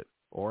happens with it,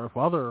 or if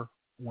other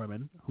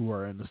women who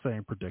are in the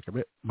same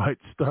predicament might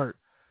start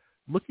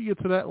looking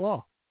into that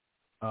law.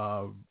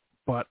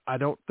 But I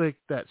don't think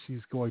that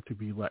she's going to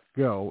be let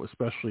go,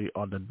 especially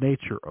on the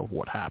nature of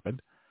what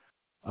happened,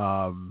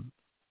 or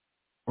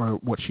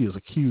what she is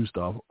accused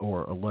of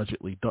or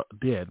allegedly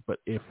did. But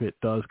if it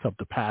does come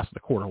to pass in the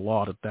court of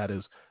law that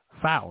is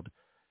found,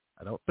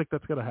 I don't think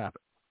that's going to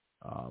happen.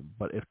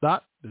 But if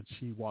not, then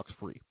she walks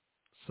free.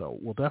 So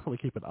we'll definitely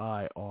keep an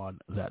eye on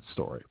that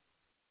story.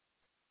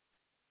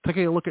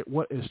 Taking a look at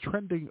what is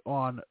trending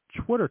on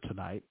Twitter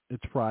tonight.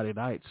 It's Friday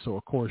night, so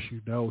of course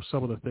you know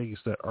some of the things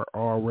that are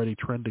already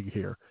trending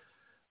here.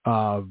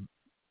 Trending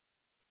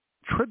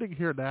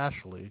here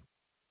nationally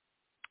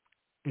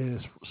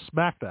is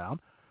SmackDown,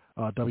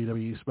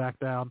 WWE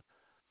SmackDown.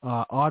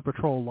 On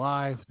Patrol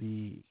Live,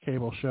 the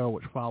cable show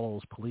which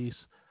follows police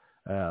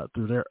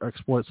through their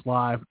exploits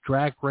live.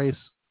 Drag Race,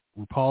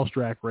 RuPaul's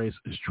Drag Race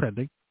is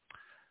trending.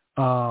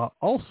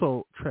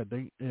 Also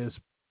trending is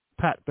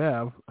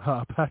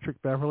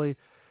Patrick Beverly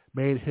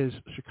made his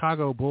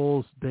Chicago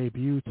Bulls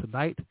debut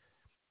tonight.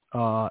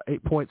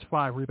 8 points,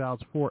 5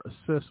 rebounds, 4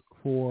 assists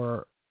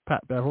for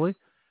Pat Beverly.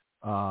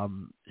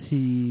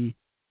 He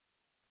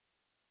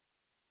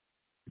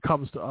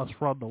comes to us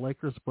from the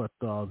Lakers, but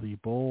the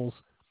Bulls,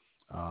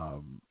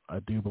 I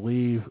do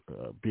believe,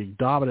 being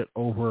dominant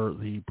over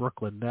the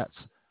Brooklyn Nets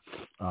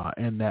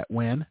in that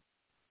win.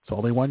 It's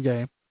only one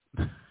game.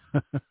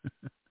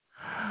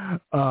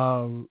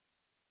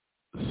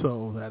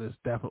 So that is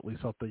definitely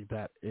something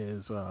that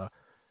is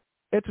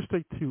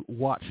interesting to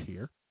watch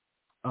here.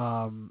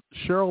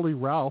 Cheryl Lee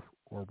Ralph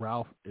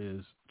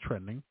is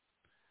trending.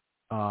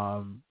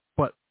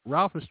 But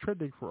Ralph is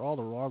trending for all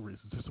the wrong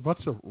reasons. There's a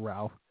bunch of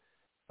Ralph.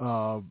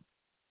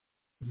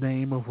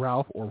 Name of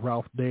Ralph or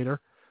Ralph Nader.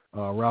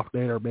 Ralph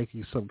Nader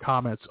making some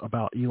comments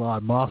about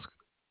Elon Musk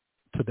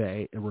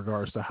today in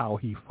regards to how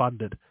he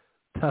funded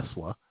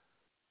Tesla.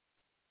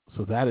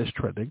 So that is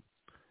trending.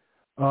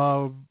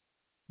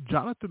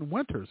 Jonathan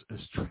Winters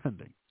is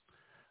trending.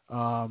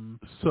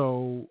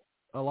 So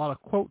a lot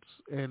of quotes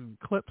and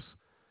clips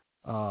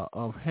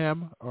of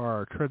him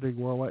are trending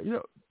worldwide.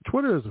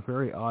 Twitter is a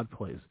very odd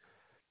place.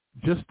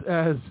 Just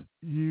as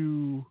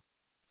you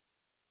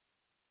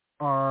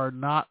are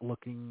not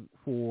looking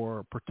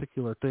for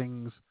particular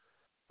things,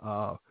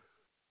 up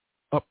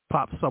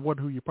pops someone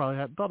who you probably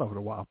hadn't thought of in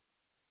a while.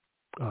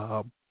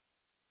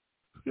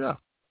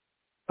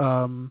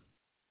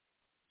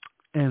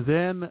 And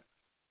then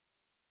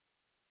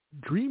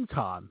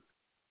DreamCon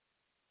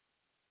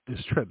is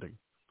trending.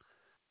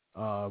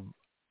 I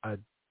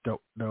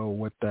don't know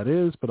what that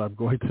is, but I'm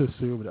going to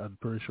assume, I'm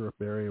pretty sure if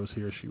Mary was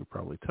here, she would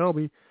probably tell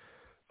me.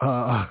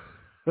 But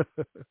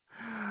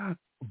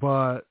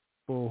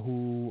people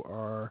who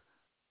are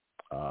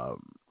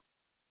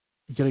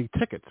getting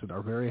tickets and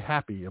are very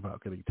happy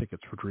about getting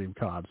tickets for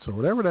DreamCon. So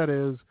whatever that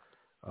is,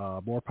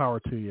 more power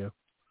to you.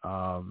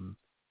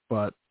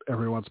 But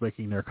everyone's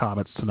making their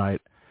comments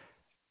tonight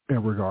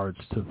in regards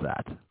to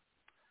that.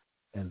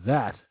 And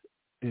that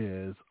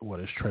is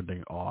what is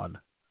trending on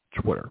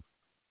Twitter.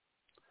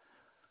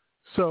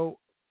 So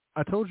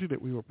I told you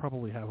that we would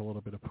probably have a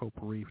little bit of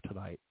potpourri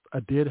tonight.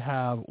 I did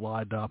have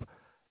lined up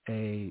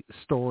a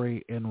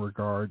story in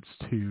regards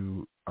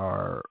to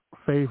our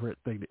favorite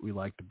thing that we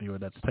like to do,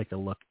 and that's take a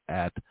look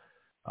at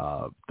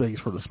things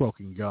for the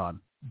smoking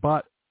gun.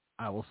 But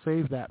I will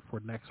save that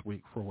for next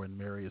week for when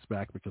Mary is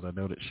back, because I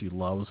know that she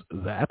loves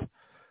that.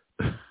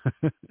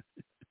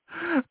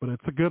 But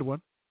it's a good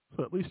one.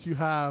 So at least you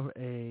have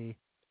a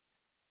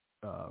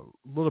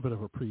little bit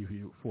of a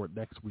preview for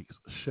next week's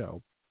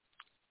show.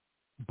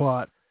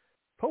 But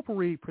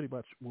potpourri pretty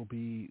much will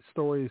be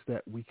stories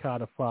that we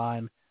kind of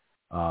find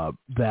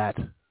that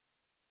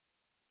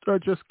are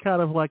just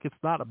kind of like, it's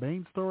not a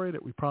main story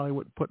that we probably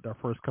wouldn't put in our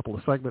first couple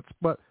of segments,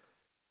 but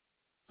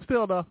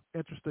still enough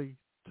interesting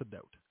to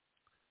note.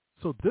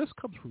 So this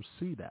comes from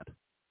CNET,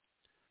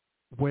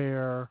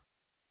 where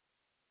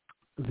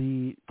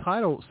the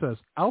title says,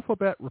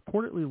 Alphabet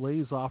reportedly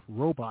lays off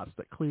robots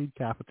that clean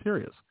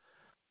cafeterias.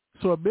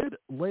 So amid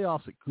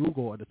layoffs at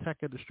Google and the tech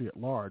industry at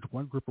large,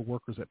 one group of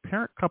workers at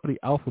parent company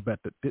Alphabet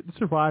that didn't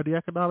survive the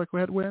economic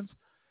headwinds,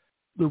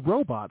 the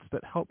robots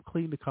that help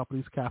clean the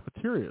company's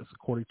cafeterias,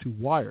 according to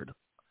Wired.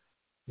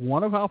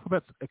 One of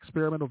Alphabet's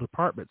experimental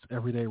departments,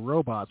 Everyday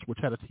Robots, which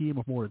had a team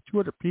of more than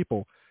 200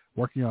 people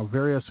working on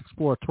various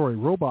exploratory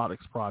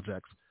robotics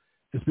projects,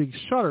 is being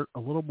shuttered a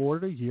little more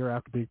than a year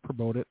after being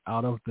promoted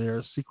out of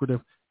their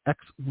secretive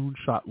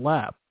X-Moonshot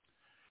lab.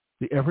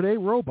 The Everyday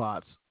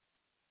Robots,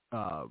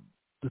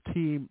 the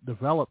team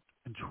developed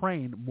and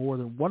trained more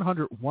than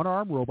 100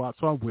 one-arm robots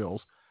on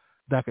wheels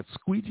that could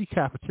squeegee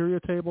cafeteria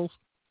tables,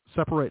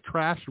 separate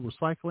trash and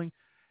recycling,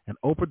 and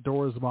open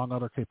doors, among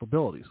other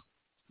capabilities.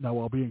 Now,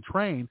 while being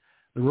trained,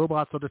 the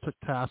robots undertook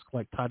tasks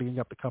like tidying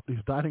up the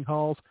company's dining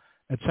halls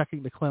and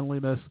checking the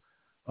cleanliness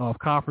of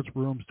conference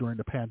rooms during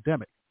the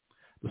pandemic.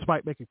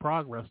 Despite making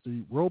progress,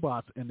 the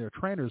robots and their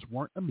trainers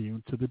weren't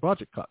immune to the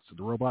budget cuts.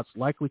 The robots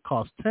likely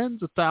cost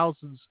tens of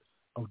thousands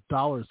of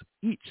dollars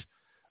each,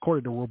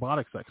 according to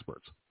robotics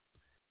experts.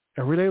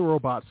 Everyday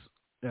Robots,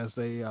 as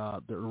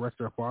the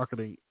director of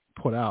marketing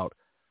put out,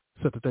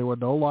 said that they would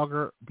no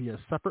longer be a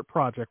separate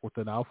project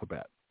within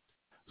Alphabet.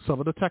 Some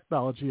of the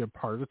technology and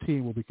part of the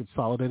team will be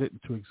consolidated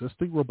into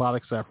existing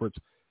robotics efforts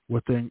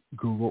within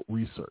Google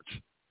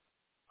Research.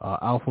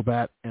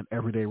 Alphabet and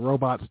Everyday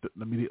Robots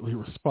didn't immediately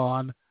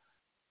respond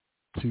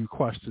to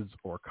questions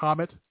or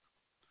comment.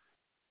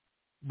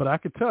 But I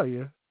can tell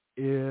you,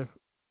 if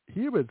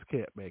humans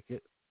can't make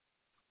it,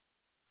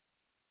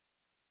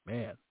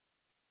 man,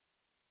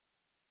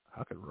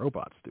 how can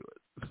robots do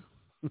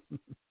it?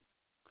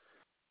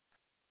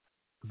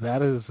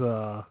 That is,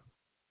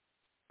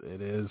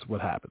 it is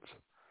what happens.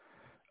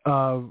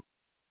 The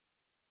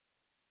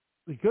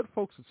good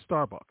folks at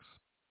Starbucks,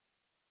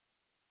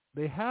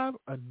 they have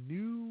a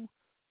new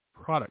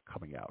product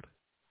coming out.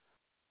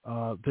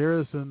 There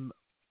is an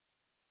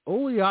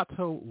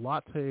oleato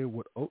latte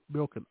with oat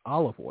milk and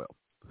olive oil.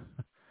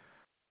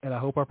 And I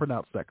hope I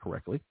pronounced that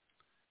correctly.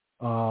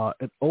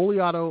 An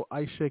oleato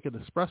ice shaken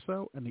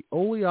espresso, and the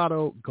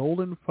oleato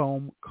golden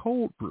foam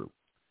cold brew.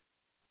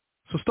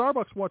 So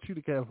Starbucks wants you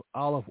to give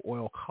olive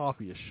oil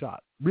coffee a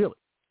shot. Really?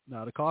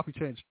 Now, the coffee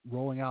chain's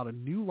rolling out a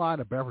new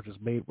line of beverages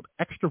made with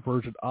extra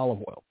virgin olive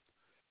oil.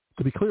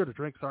 To be clear, the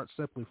drinks aren't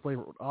simply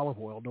flavored with olive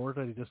oil, nor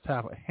do they just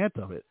have a hint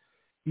of it.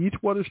 Each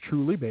one is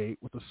truly made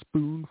with a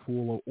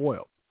spoonful of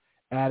oil,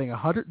 adding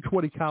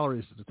 120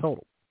 calories to the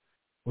total.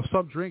 With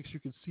some drinks,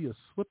 you can see a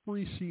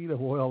slippery sheen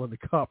of oil in the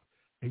cup,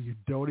 and you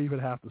don't even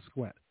have to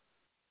squint.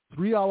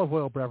 3 olive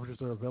oil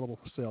beverages are available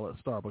for sale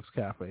at Starbucks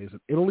cafes in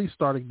Italy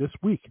starting this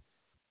week.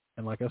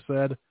 And like I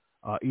said,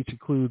 each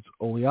includes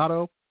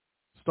oleato,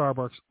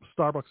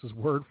 Starbucks'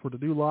 word for the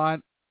new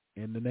line,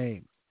 in the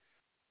name.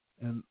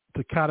 And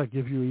to kind of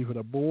give you even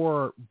a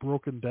more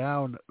broken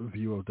down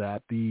view of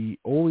that, the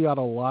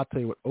oleato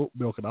latte with oat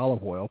milk and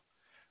olive oil,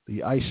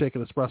 the ice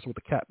shaken espresso with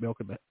the cat milk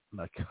and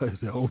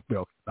the oat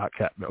milk, not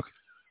cat milk,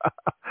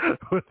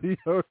 with the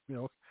oat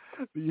milk,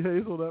 the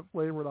hazelnut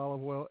flavored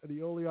olive oil, and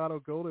the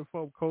oleato golden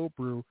foam cold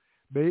brew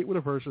made with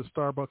a version of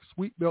Starbucks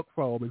sweet milk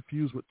foam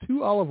infused with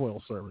 2 olive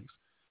oil servings.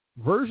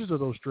 Versions of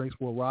those drinks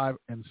will arrive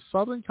in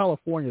Southern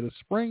California this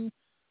spring,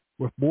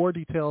 with more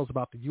details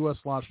about the U.S.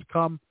 launch to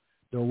come.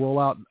 They'll roll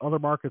out in other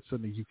markets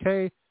in the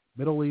UK,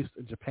 Middle East,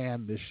 and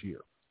Japan this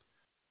year.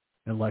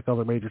 And like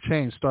other major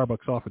chains,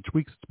 Starbucks often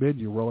tweaks its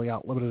menu, rolling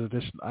out limited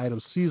edition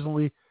items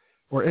seasonally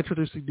or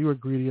introducing new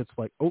ingredients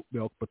like oat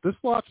milk, but this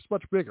launch is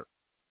much bigger,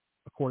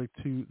 according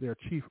to their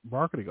chief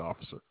marketing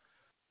officer.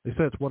 They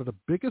said it's one of the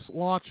biggest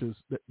launches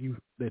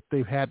that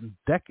they've had in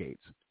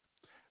decades.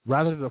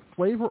 Rather than a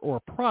flavor or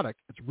a product,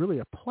 it's really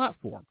a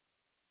platform,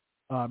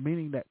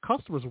 meaning that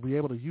customers will be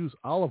able to use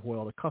olive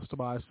oil to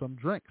customize some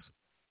drinks.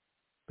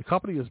 The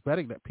company is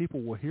betting that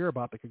people will hear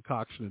about the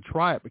concoction and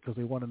try it because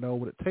they want to know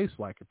what it tastes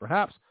like, and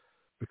perhaps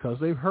because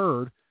they've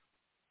heard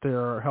there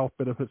are health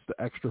benefits to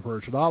extra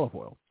virgin olive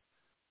oil.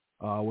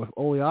 With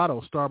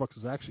oleato, Starbucks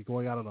is actually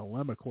going out on a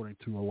limb, according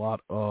to a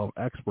lot of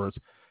experts.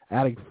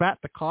 Adding fat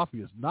to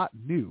coffee is not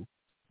new.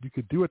 You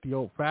could do it the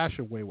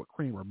old-fashioned way with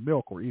cream or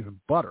milk or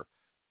even butter.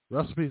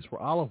 Recipes for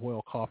olive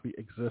oil coffee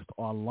exist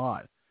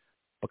online.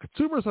 But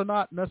consumers are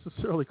not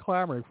necessarily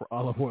clamoring for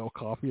olive oil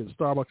coffee, and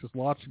Starbucks is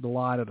launching the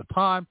line at a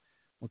time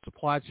when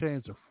supply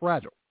chains are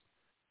fragile.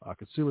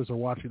 Consumers are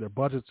watching their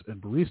budgets,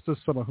 and baristas,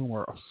 some of whom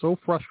are so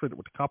frustrated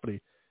with the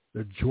company,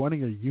 they're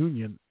joining a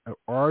union and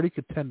already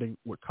contending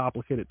with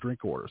complicated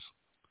drink orders.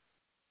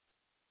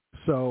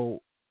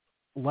 So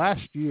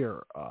last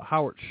year,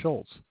 Howard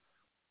Schultz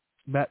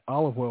met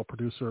olive oil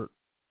producer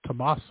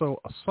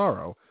Tommaso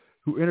Asaro,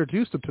 who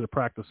introduced him to the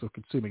practice of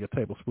consuming a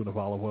tablespoon of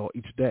olive oil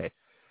each day.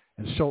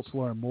 And Schultz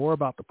learned more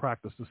about the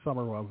practice this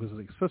summer while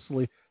visiting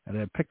Sicily and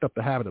then picked up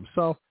the habit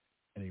himself.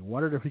 and he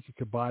wondered if he could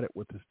combine it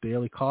with his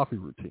daily coffee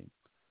routine.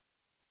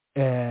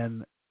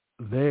 And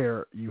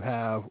there you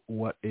have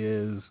what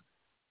is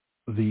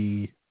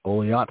the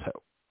Oleato.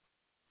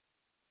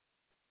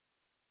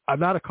 I'm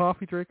not a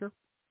coffee drinker,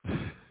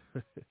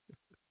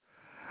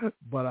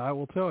 but I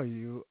will tell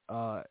you,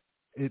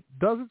 it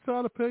doesn't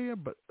sound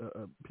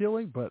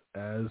appealing, but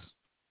as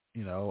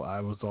you know, I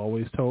was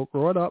always told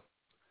growing up,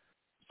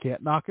 you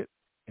can't knock it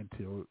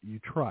until you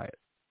try it.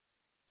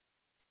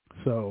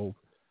 So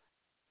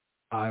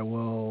I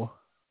will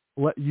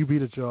let you be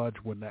the judge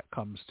when that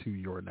comes to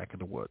your neck of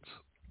the woods.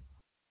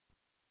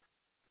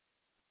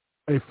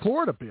 A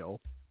Florida bill.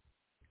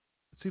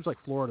 It seems like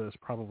Florida is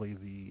probably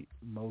the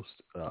most.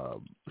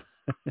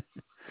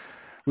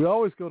 We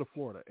always go to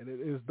Florida, and it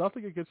is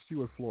nothing against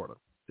you in Florida.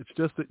 It's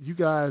just that you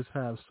guys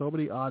have so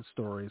many odd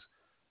stories,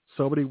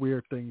 so many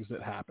weird things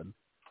that happen.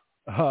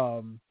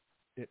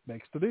 It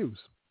makes the news.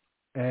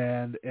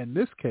 And in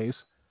this case,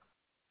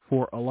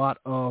 for a lot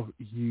of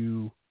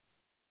you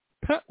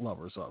pet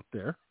lovers out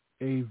there,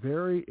 a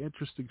very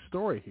interesting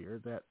story here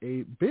that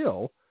a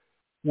bill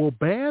will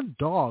ban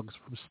dogs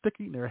from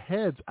sticking their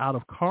heads out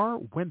of car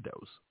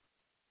windows.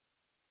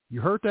 You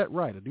heard that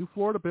right. A new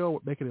Florida bill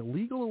would make it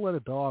illegal to let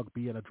a dog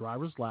be in a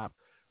driver's lap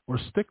or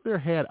stick their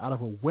head out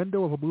of a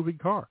window of a moving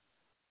car.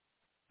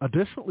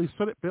 Additionally,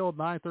 Senate Bill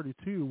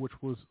 932, which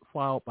was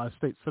filed by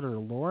State Senator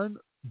Lauren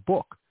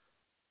Book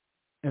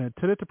and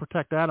intended to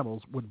protect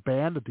animals, would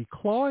ban the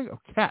declawing of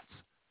cats.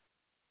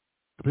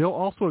 The bill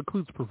also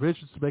includes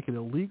provisions to make it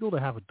illegal to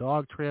have a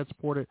dog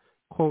transported,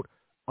 quote,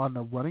 on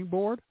the running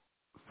board,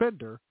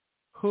 fender,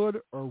 hood,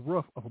 or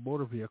roof of a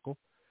motor vehicle,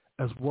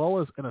 as well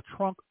as in a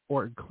trunk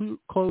or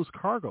enclosed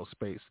cargo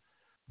space.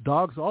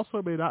 Dogs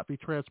also may not be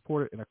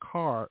transported in a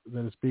car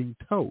that is being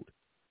towed.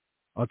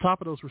 On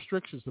top of those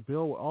restrictions, the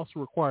bill will also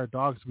require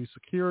dogs to be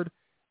secured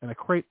in a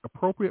crate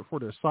appropriate for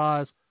their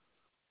size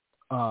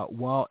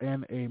while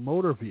in a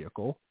motor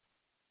vehicle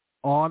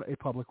on a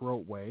public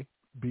roadway,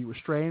 be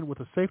restrained with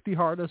a safety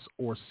harness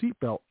or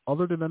seatbelt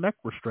other than a neck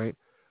restraint,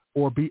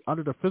 or be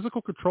under the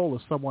physical control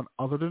of someone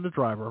other than the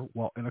driver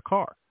while in a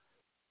car.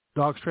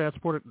 Dogs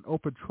transported in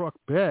open truck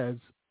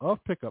beds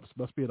of pickups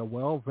must be in a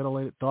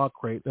well-ventilated dog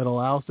crate that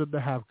allows them to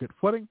have good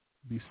footing,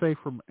 be safe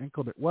from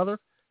inclement weather,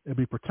 and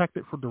be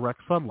protected from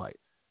direct sunlight.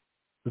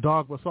 The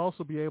dog must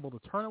also be able to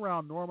turn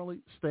around normally,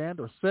 stand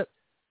or sit,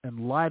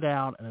 and lie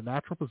down in a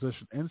natural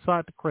position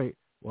inside the crate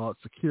while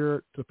it's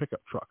secured to the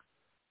pickup truck.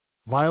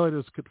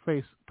 Violators could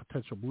face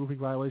potential moving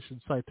violation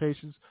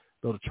citations,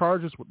 though the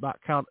charges would not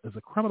count as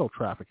a criminal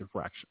traffic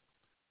infraction.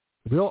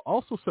 The bill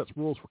also sets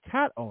rules for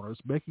cat owners,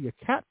 making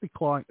a cat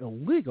declawing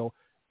illegal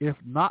if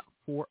not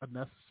for a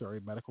necessary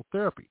medical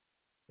therapy.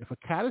 If a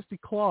cat is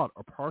declawed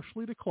or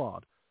partially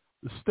declawed,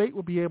 the state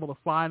will be able to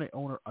fine the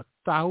owner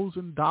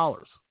 $1,000.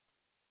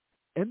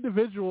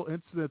 Individual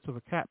incidents of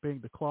a cat being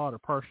declawed or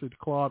partially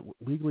declawed would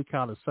legally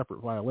count as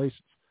separate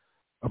violations.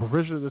 A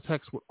provision of the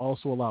text would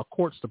also allow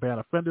courts to ban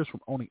offenders from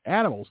owning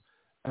animals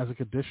as a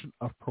condition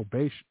of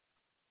probation.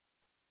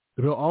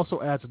 The bill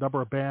also adds a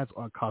number of bans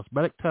on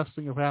cosmetic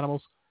testing of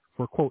animals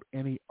for, quote,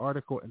 any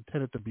article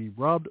intended to be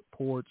rubbed,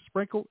 poured,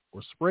 sprinkled,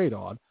 or sprayed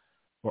on,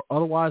 or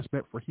otherwise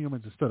meant for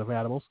humans instead of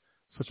animals,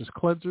 such as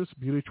cleansers,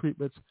 beauty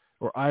treatments,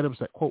 or items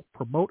that, quote,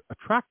 promote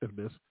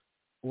attractiveness,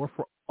 or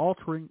for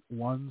altering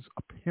one's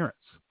appearance.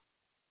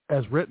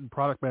 As written,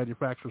 product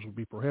manufacturers will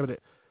be prohibited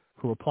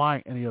from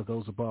applying any of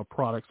those above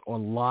products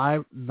on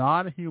live,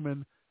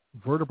 non-human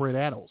vertebrate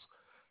animals.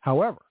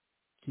 However,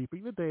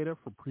 keeping the data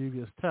from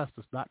previous tests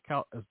does not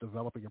count as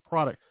developing a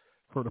product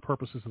for the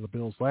purposes of the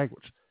bill's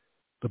language.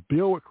 The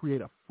bill would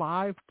create a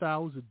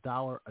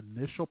 $5,000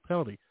 initial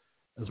penalty,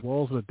 as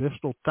well as an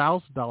additional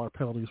 $1,000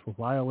 penalties for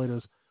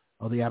violators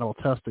of the animal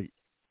testing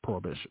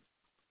prohibition.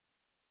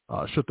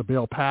 Should the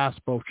bill pass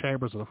both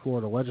chambers of the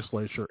Florida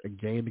legislature and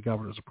gain the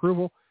governor's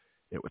approval,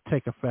 it would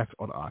take effect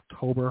on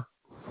October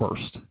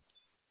 1st.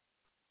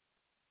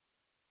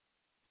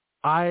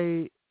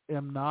 I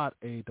am not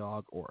a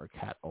dog or a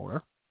cat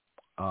owner,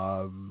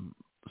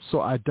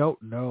 so I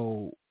don't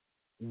know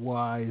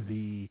why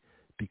the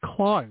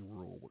declawing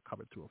rule would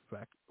come into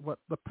effect. But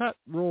the pet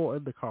rule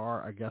in the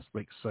car, I guess,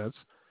 makes sense.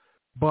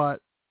 But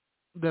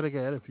then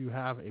again, if you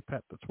have a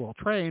pet that's well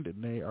trained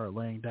and they are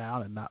laying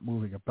down and not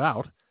moving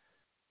about,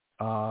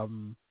 I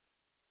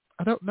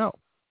don't know.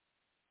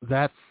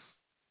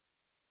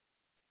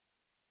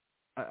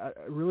 I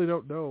really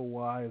don't know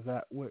why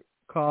that would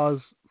cause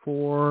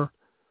for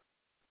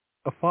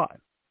a fine.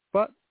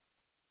 But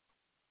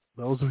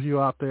those of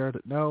you out there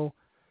that know,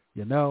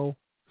 you know.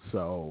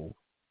 So,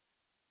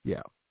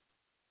 yeah.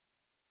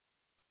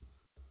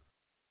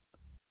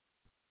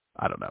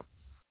 I don't know.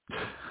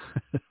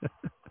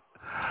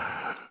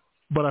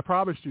 But I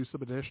promised you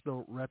some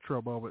additional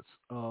retro moments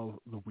of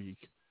the week.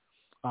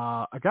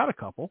 I got a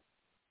couple,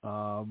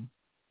 one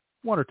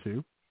or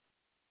two.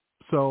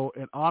 So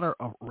in honor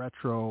of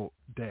Retro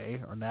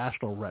Day, or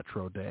National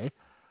Retro Day,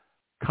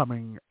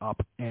 coming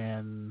up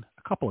in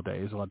a couple of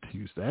days on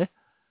Tuesday,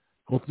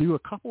 we'll do a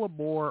couple of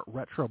more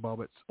retro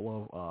moments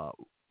of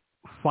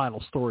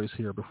final stories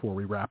here before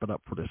we wrap it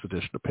up for this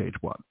edition of Page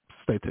One.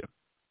 Stay tuned.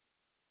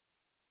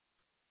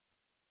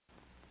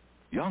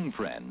 Young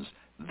friends,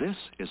 this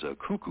is a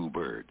cuckoo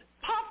bird.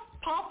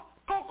 Puff, puff,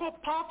 Cocoa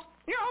Puffs,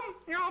 yum,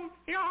 yum,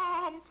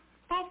 yum.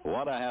 Puff.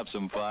 Want to have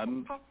some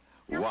fun? Puff,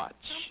 yum, Watch.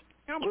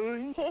 Yum,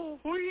 yum. Oh,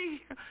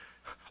 wee.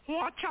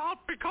 Watch out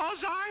because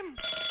I'm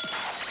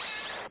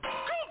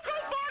Cocoa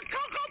Puffs,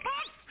 Cocoa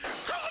Puffs.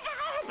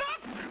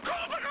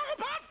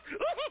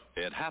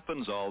 It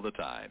happens all the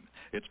time.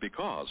 It's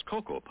because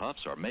Cocoa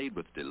Puffs are made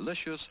with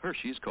delicious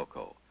Hershey's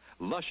cocoa.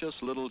 Luscious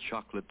little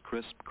chocolate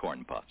crisp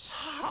corn puffs.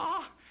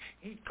 Ah,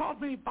 he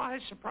caught me by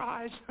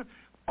surprise.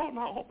 Oh,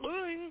 no.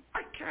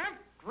 I can't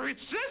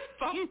resist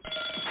them.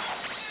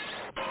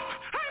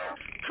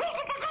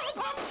 Cocoa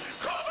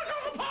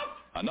Puffs.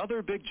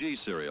 Another Big G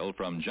cereal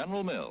from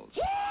General Mills.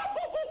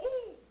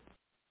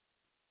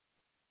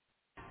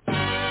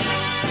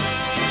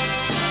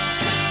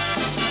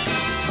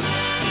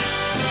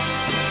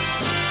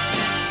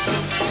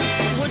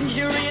 Wouldn't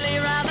you really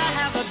rather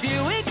have a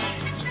Buick?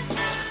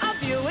 A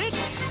Buick?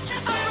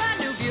 A brand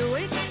new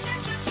Buick?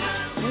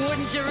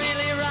 Wouldn't you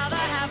really rather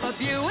have a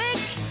Buick?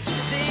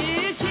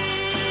 CT?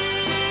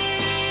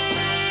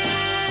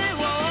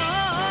 Whoa.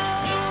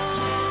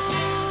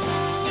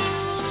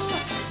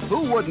 Who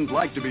wouldn't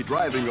like to be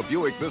driving a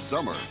Buick this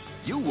summer?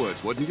 You would,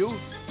 wouldn't you?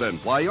 Then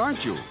why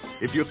aren't you?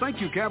 If you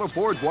think you can't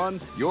afford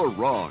one, you're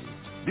wrong.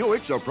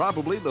 Buicks are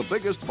probably the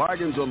biggest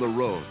bargains on the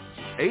road.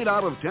 8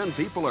 out of 10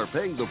 people are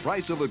paying the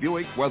price of a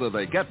Buick whether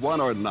they get one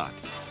or not.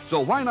 So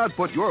why not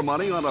put your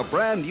money on a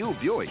brand new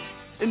Buick?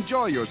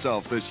 Enjoy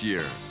yourself this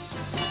year.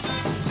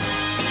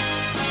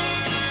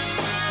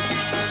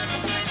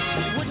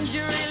 Wouldn't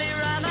you really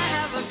rather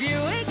have a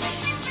Buick?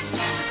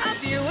 A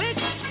Buick?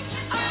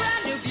 A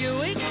brand new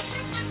Buick?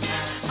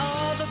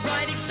 All the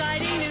bright,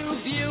 exciting new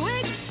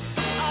Buicks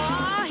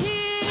are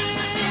here.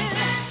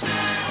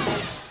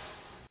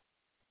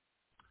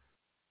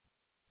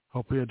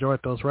 Hope you enjoyed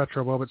those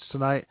retro moments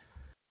tonight.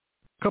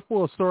 A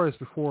couple of stories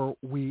before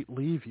we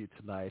leave you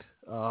tonight.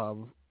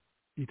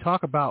 You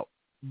talk about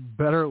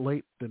better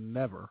late than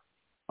never.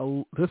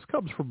 This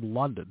comes from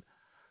London.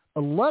 A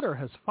letter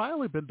has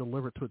finally been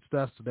delivered to its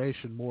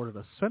destination more than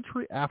a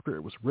century after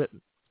it was written.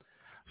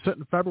 Sent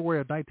in February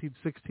of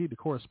 1916, the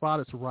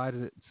correspondence arrived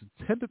at its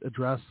intended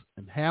address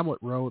in Hamlet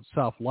Road,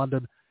 South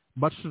London,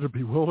 much to the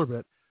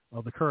bewilderment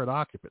of the current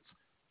occupants.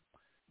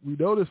 We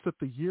noticed that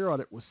the year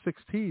on it was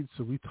 16,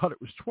 so we thought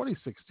it was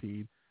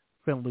 2016,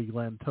 Finley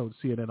Glenn told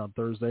CNN on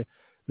Thursday.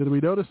 Then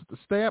we noticed that the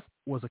stamp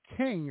was a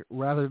king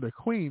rather than a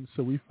queen,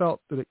 so we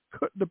felt that it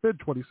couldn't have been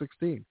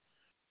 2016.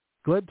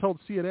 Glenn told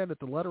CNN that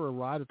the letter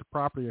arrived at the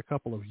property a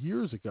couple of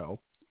years ago,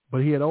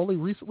 but he had only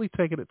recently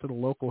taken it to the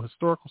local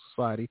historical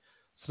society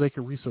so they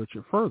could research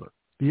it further.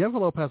 The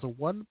envelope has a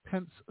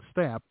 1-pence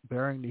stamp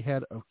bearing the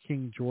head of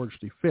King George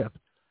V.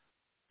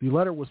 The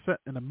letter was sent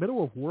in the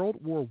middle of World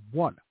War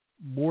I,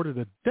 more than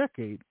a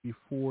decade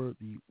before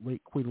the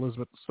late Queen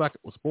Elizabeth II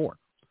was born.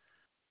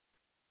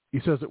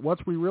 He says that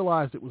once we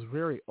realized it was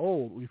very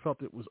old, we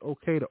felt it was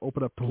okay to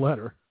open up the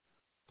letter.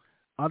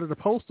 Under the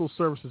Postal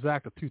Services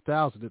Act of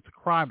 2000, it's a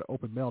crime to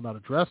open mail not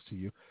addressed to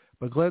you,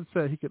 but Glenn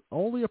said he can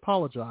only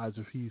apologize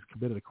if he's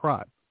committed a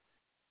crime.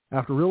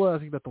 After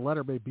realizing that the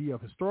letter may be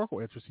of historical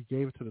interest, he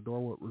gave it to the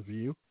Norwood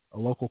Review, a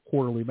local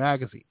quarterly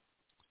magazine.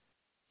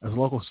 As a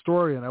local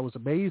historian, I was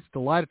amazed,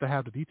 delighted to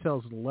have the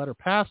details of the letter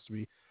passed to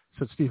me,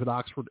 said Stephen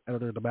Oxford,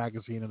 editor of the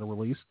magazine, in a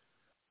release.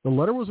 The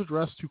letter was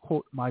addressed to,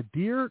 quote, my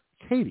dear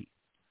Katie,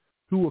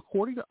 who,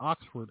 according to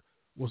Oxford,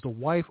 was the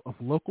wife of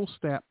local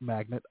stamp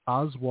magnate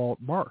Oswald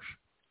Marsh.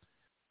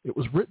 It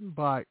was written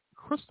by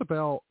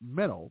Christabel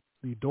Mennel,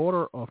 the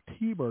daughter of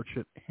tea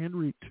merchant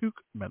Henry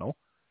Tuke Mennel,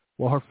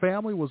 while her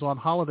family was on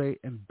holiday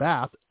in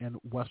Bath in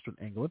western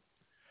England.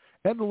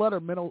 In the letter,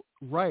 Mennel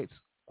writes,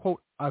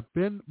 quote, I've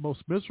been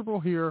most miserable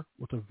here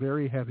with a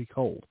very heavy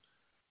cold.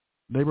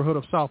 The neighborhood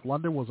of South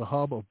London was a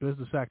hub of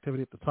business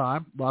activity at the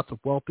time. Lots of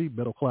wealthy,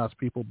 middle-class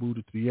people moved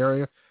into the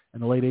area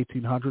in the late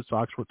 1800s,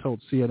 Oxford told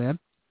CNN.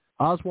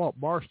 Oswald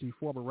Marsh, the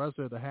former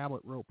resident of the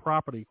Hamlet Road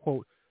property,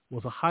 quote,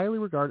 was a highly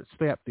regarded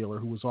stamp dealer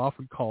who was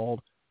often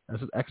called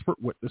as an expert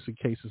witness in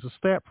cases of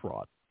stamp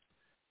fraud.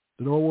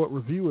 The Norwood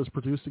Review is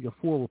producing a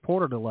full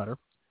report on the letter,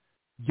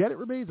 yet it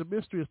remains a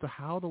mystery as to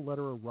how the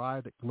letter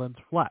arrived at Glenn's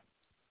flat.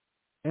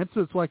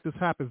 Incidents like this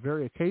happen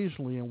very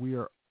occasionally, and we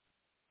are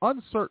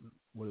uncertain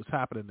what has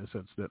happened in this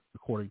incident,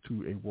 according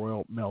to a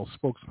Royal Mail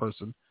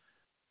spokesperson.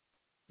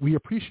 We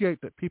appreciate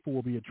that people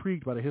will be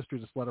intrigued by the history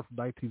of this letter from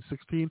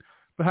 1916,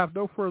 but have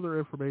no further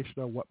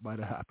information on what might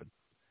have happened.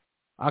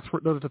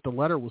 Oxford noted that the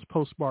letter was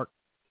postmarked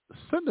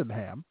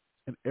Sydenham,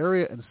 an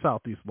area in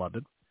southeast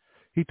London.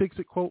 He thinks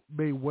it, quote,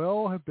 may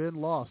well have been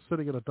lost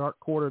sitting in a dark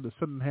corner in the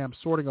Sydenham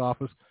sorting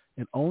office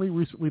and only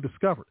recently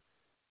discovered.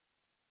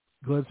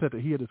 Glenn said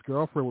that he and his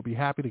girlfriend would be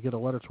happy to get a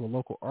letter to a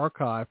local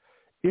archive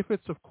if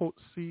it's of, quote,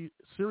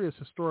 serious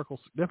historical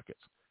significance.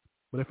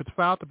 But if it's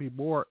found to be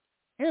more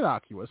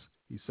innocuous,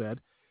 he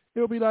said, it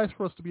would be nice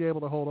for us to be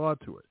able to hold on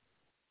to it.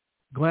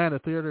 Glenn, a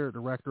theater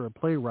director and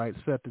playwright,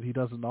 said that he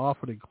doesn't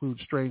often include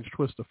strange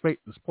twists of fate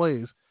in his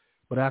plays,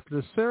 but after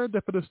this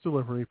serendipitous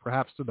delivery,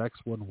 perhaps the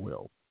next one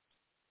will.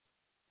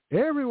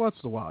 Every once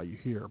in a while you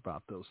hear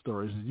about those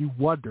stories, and you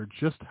wonder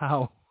just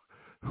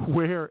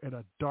where in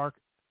a dark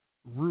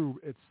room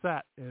it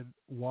sat and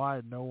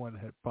why no one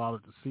had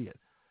bothered to see it.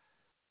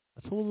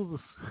 It's a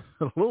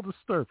little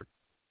disturbing.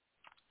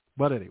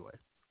 But anyway,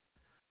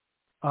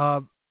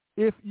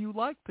 if you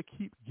like to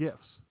keep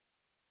gifts,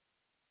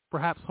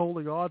 perhaps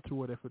holding on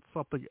to it if it's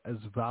something as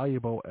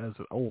valuable as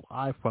an old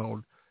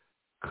iPhone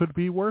could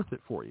be worth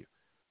it for you.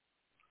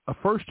 A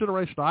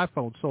first-generation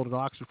iPhone sold at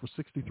auction for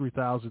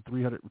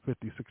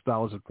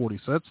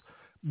 $63,356.40,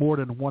 more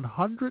than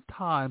 100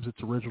 times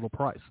its original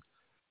price.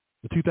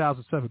 The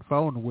 2007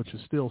 phone, which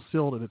is still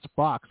sealed in its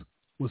box,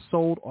 was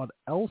sold on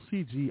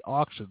LCG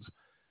auctions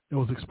and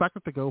was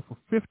expected to go for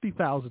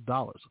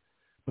 $50,000,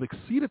 but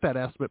exceeded that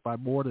estimate by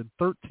more than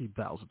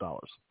 $13,000.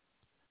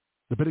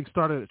 The bidding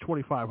started at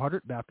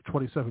 $2,500, and after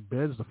 27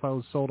 bids, the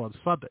phone sold on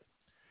Sunday.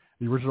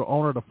 The original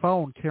owner of the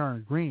phone,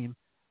 Karen Green,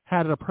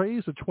 had it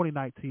appraised in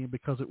 2019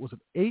 because it was an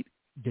 8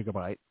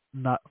 gigabyte,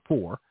 not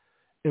 4.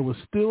 It was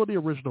still in the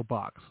original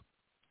box.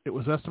 It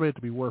was estimated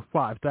to be worth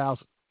 $5,000.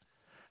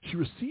 She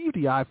received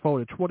the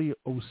iPhone in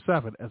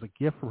 2007 as a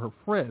gift from her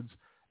friends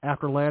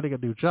after landing a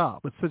new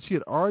job, but since she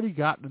had already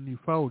gotten a new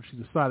phone, she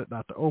decided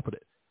not to open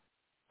it.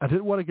 I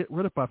didn't want to get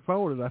rid of my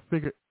phone, and I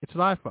figured it's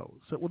an iPhone,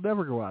 so it will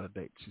never go out of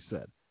date, she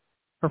said.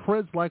 Her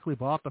friends likely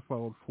bought the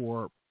phone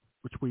for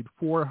between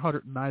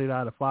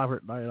 $499 and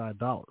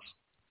 $599.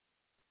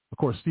 Of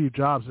course, Steve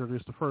Jobs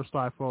introduced the first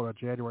iPhone on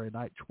January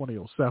 9,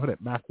 2007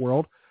 at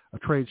Macworld, a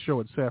trade show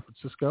in San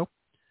Francisco.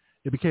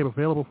 It became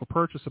available for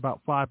purchase about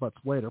 5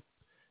 months later.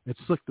 Its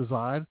slick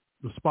design,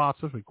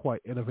 responsive and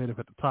quite innovative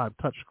at the time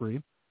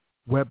touchscreen,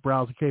 web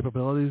browsing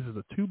capabilities, and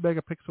a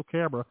 2-megapixel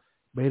camera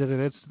made it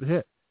an instant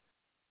hit.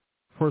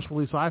 First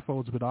release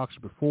iPhones have been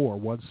auctioned before.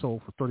 One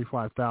sold for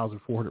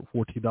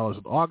 $35,414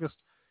 in August,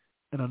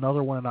 and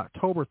another one in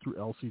October through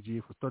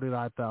LCG for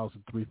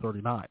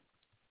 $39,339.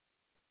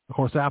 Of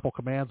course, Apple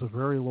commands a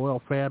very loyal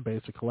fan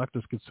base, and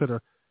collectors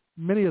consider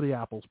many of the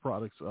Apple's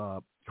products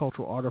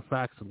cultural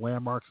artifacts and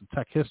landmarks in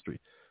tech history.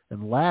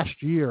 And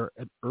last year,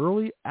 an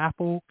early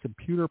Apple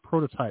computer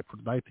prototype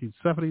from the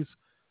 1970s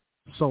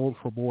sold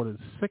for more than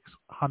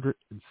 $677,000.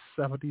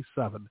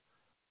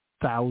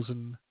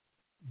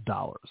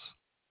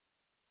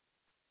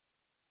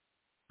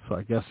 So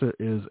I guess it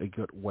is a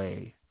good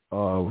way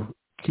of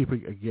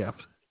keeping a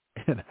gift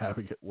and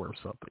having it worth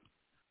something.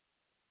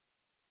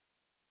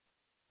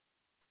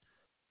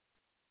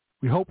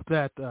 We hope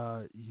that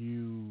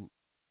you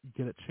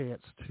get a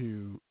chance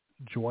to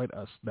join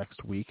us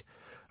next week.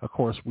 Of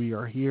course, we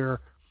are here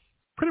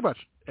pretty much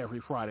every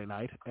Friday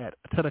night at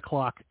 10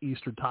 o'clock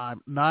Eastern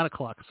Time, 9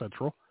 o'clock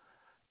Central.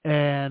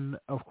 And,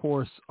 of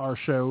course, our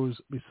shows,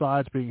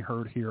 besides being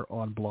heard here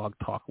on Blog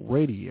Talk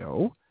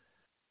Radio,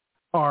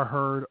 are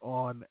heard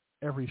on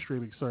every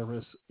streaming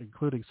service,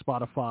 including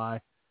Spotify,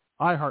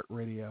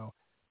 iHeartRadio,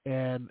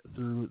 and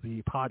through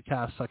the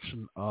podcast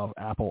section of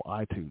Apple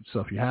iTunes. So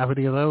if you have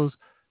any of those,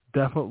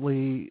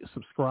 definitely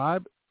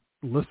subscribe,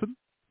 listen,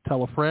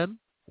 tell a friend.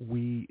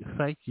 We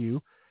thank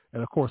you.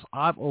 And, of course,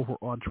 I'm over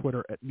on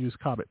Twitter at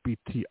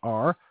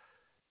NewsCommentBTR.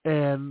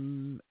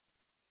 And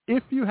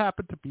if you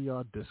happen to be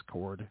on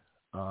Discord,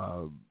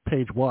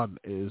 page 1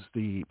 is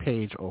the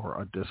page over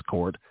on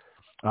Discord.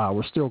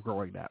 We're still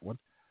growing that one.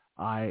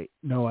 I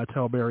know I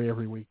tell Mary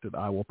every week that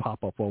I will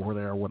pop up over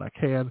there when I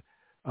can.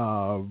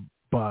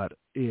 But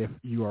if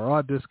you are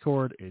on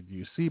Discord and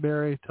you see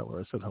Mary, tell her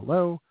I said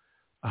hello.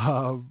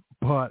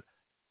 But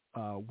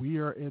we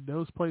are in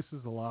those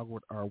places along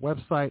with our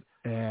website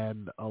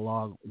and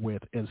along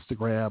with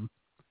Instagram.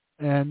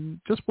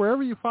 And just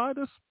wherever you find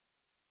us,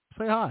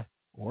 say hi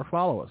or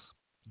follow us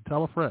and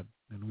tell a friend.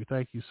 And we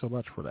thank you so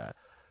much for that.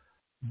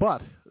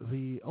 But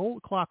the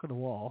old clock on the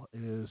wall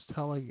is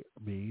telling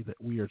me that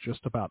we are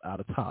just about out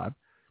of time.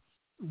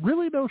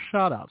 Really no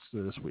shout-outs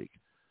this week.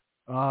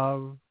 I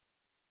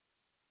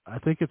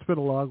think it's been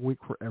a long week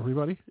for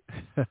everybody.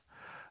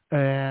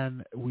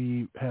 And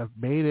we have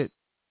made it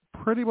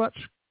pretty much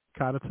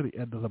kind of to the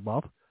end of the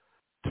month.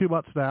 2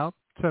 months down,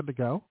 10 to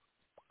go.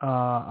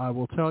 I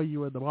will tell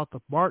you in the month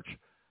of March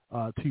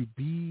to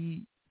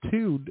be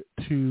tuned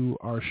to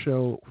our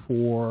show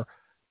for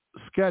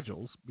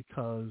schedules,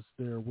 because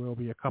there will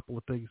be a couple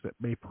of things that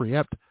may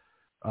preempt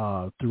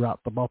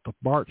throughout the month of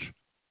March,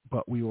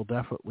 but we will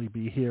definitely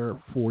be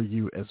here for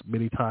you as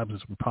many times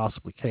as we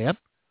possibly can.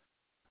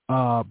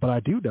 But I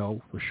do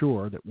know for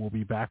sure that we'll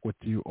be back with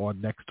you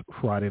on next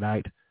Friday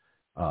night.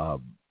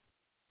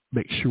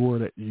 Make sure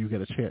that you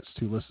get a chance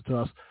to listen to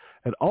us.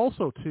 And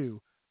also,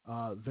 too,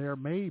 there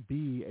may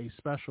be a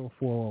special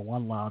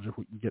 401 lounge if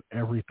we can get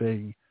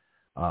everything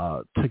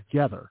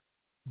together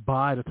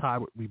by the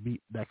time we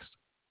meet next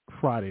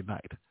Friday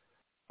night.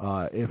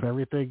 If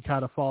everything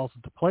kind of falls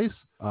into place,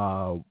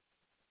 we'll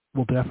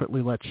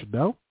definitely let you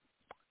know.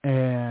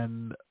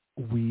 And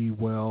we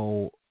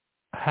will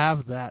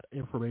have that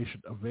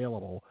information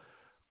available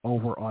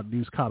over on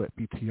News Comment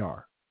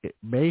BTR. It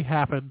may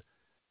happen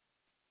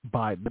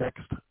by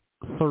next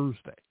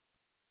Thursday.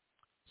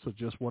 So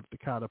just wanted to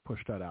kind of push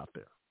that out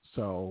there.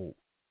 So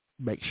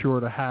make sure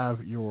to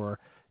have your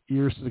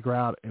ears to the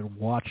ground and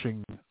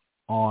watching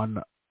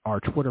on our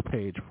Twitter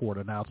page for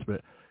an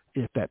announcement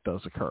if that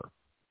does occur.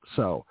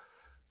 So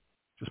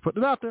just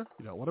putting it out there.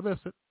 You don't want to miss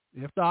it.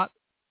 If not,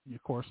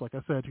 of course, like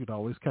I said, you can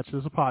always catch it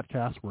as a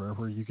podcast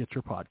wherever you get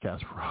your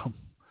podcast from.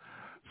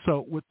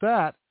 So with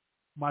that,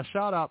 my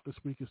shout out this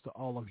week is to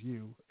all of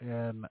you,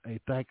 and a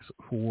thanks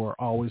for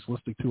always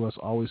listening to us,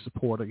 always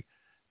supporting,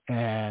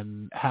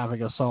 and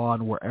having us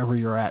on wherever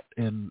you're at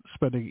and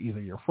spending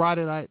either your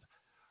Friday night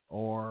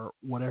or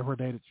whatever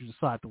day that you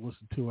decide to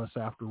listen to us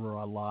after we're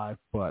on live.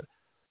 But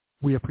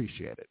we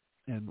appreciate it,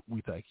 and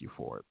we thank you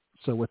for it.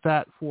 So with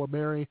that, for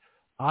Mary,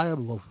 I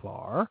am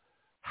Levar.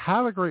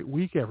 Have a great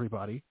week,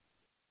 everybody.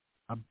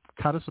 I'm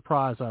kind of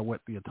surprised I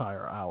went the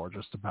entire hour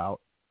just about.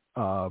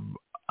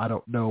 I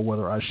don't know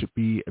whether I should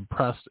be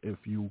impressed if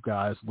you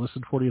guys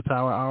listened for the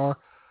entire hour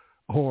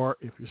or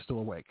if you're still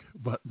awake.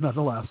 But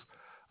nonetheless,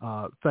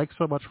 thanks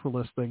so much for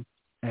listening,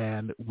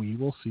 and we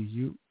will see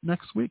you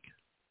next week.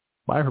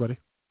 Bye, everybody.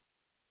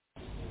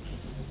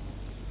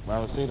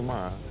 Well, we'll see you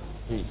tomorrow.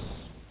 Peace.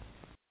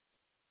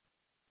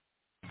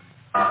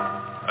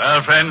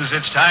 Well, friends,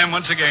 it's time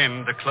once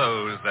again to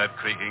close that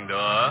creaking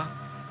door.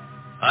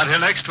 Until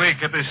next week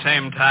at the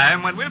same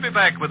time, when we'll be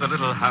back with a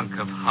little hunk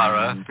of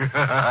horror.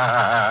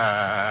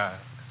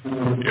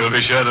 You'll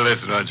be sure to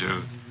listen, won't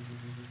you?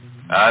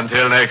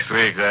 Until next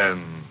week,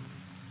 then.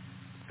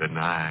 Good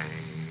night.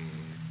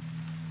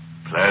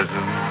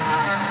 Pleasant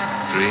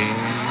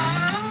dreams.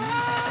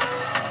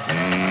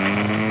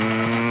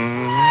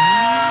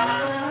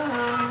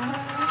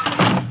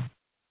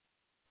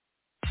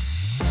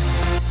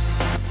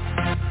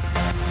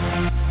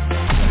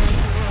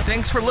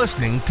 Thanks for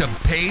listening to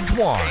Page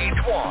One.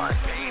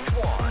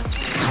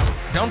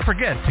 Don't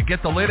forget to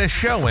get the latest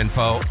show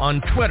info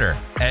on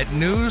Twitter at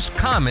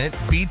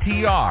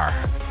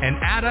NewsCommentBTR and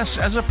add us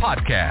as a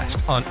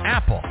podcast on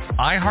Apple,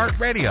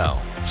 iHeartRadio,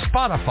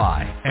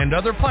 Spotify, and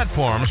other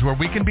platforms where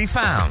we can be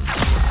found.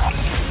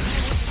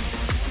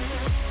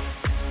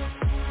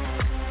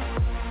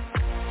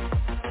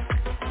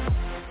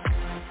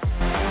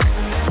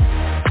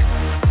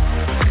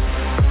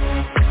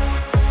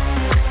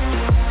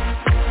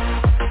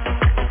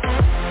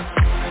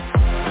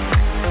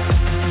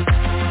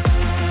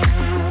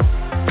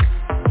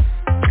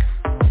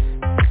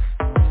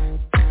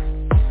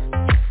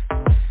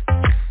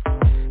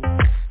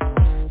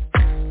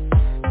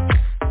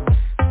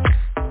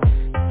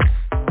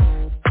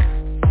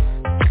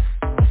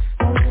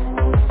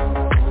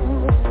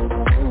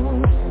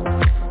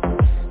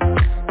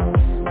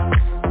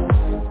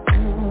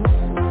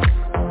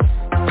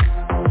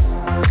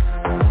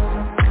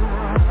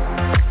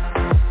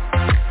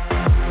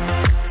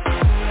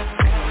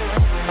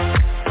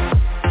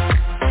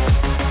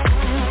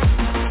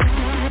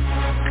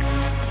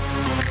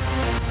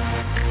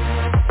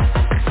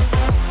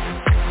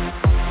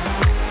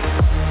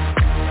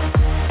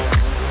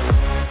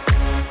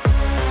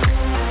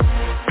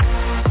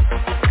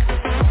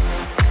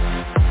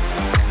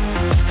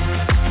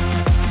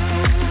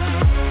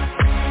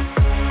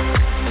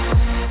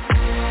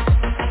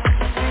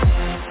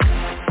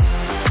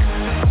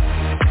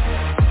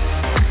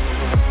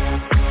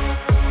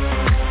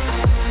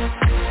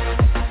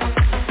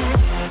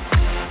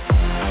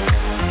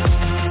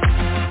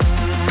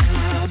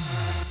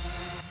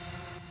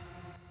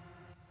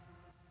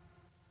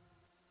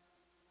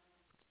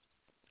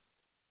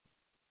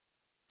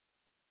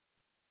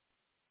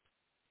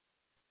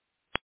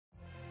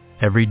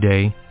 Every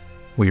day,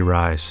 we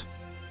rise,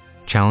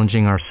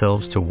 challenging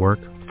ourselves to work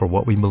for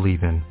what we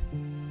believe in.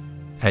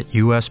 At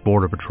U.S.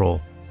 Border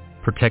Patrol,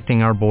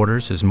 protecting our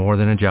borders is more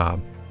than a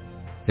job.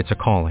 It's a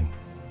calling.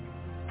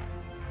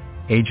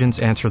 Agents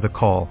answer the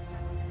call,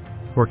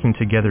 working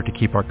together to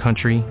keep our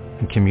country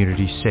and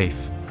communities safe.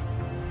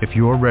 If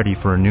you are ready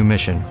for a new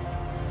mission,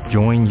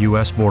 join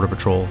U.S. Border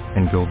Patrol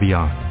and go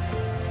beyond.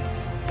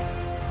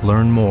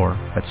 Learn more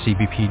at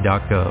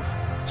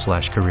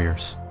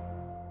cbp.gov/careers.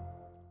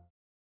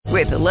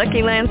 With the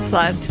Lucky Land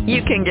Slots,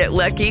 you can get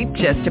lucky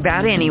just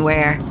about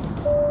anywhere.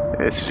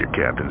 This is your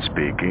captain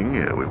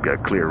speaking. We've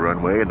got clear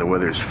runway and the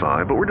weather's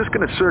fine, but we're just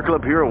going to circle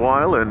up here a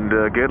while and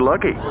get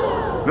lucky.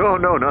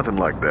 No, nothing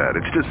like that.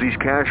 It's just these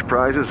cash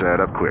prizes add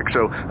up quick.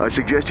 So I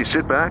suggest you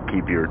sit back,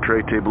 keep your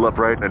tray table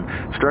upright, and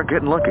start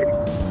getting lucky.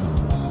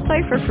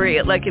 Play for free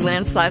at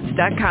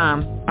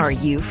LuckyLandSlots.com. Are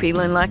you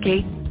feeling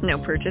lucky? No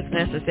purchase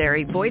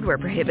necessary. Void where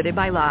prohibited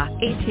by law.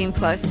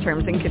 18+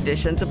 terms and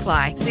conditions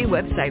apply. See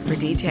website for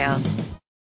details.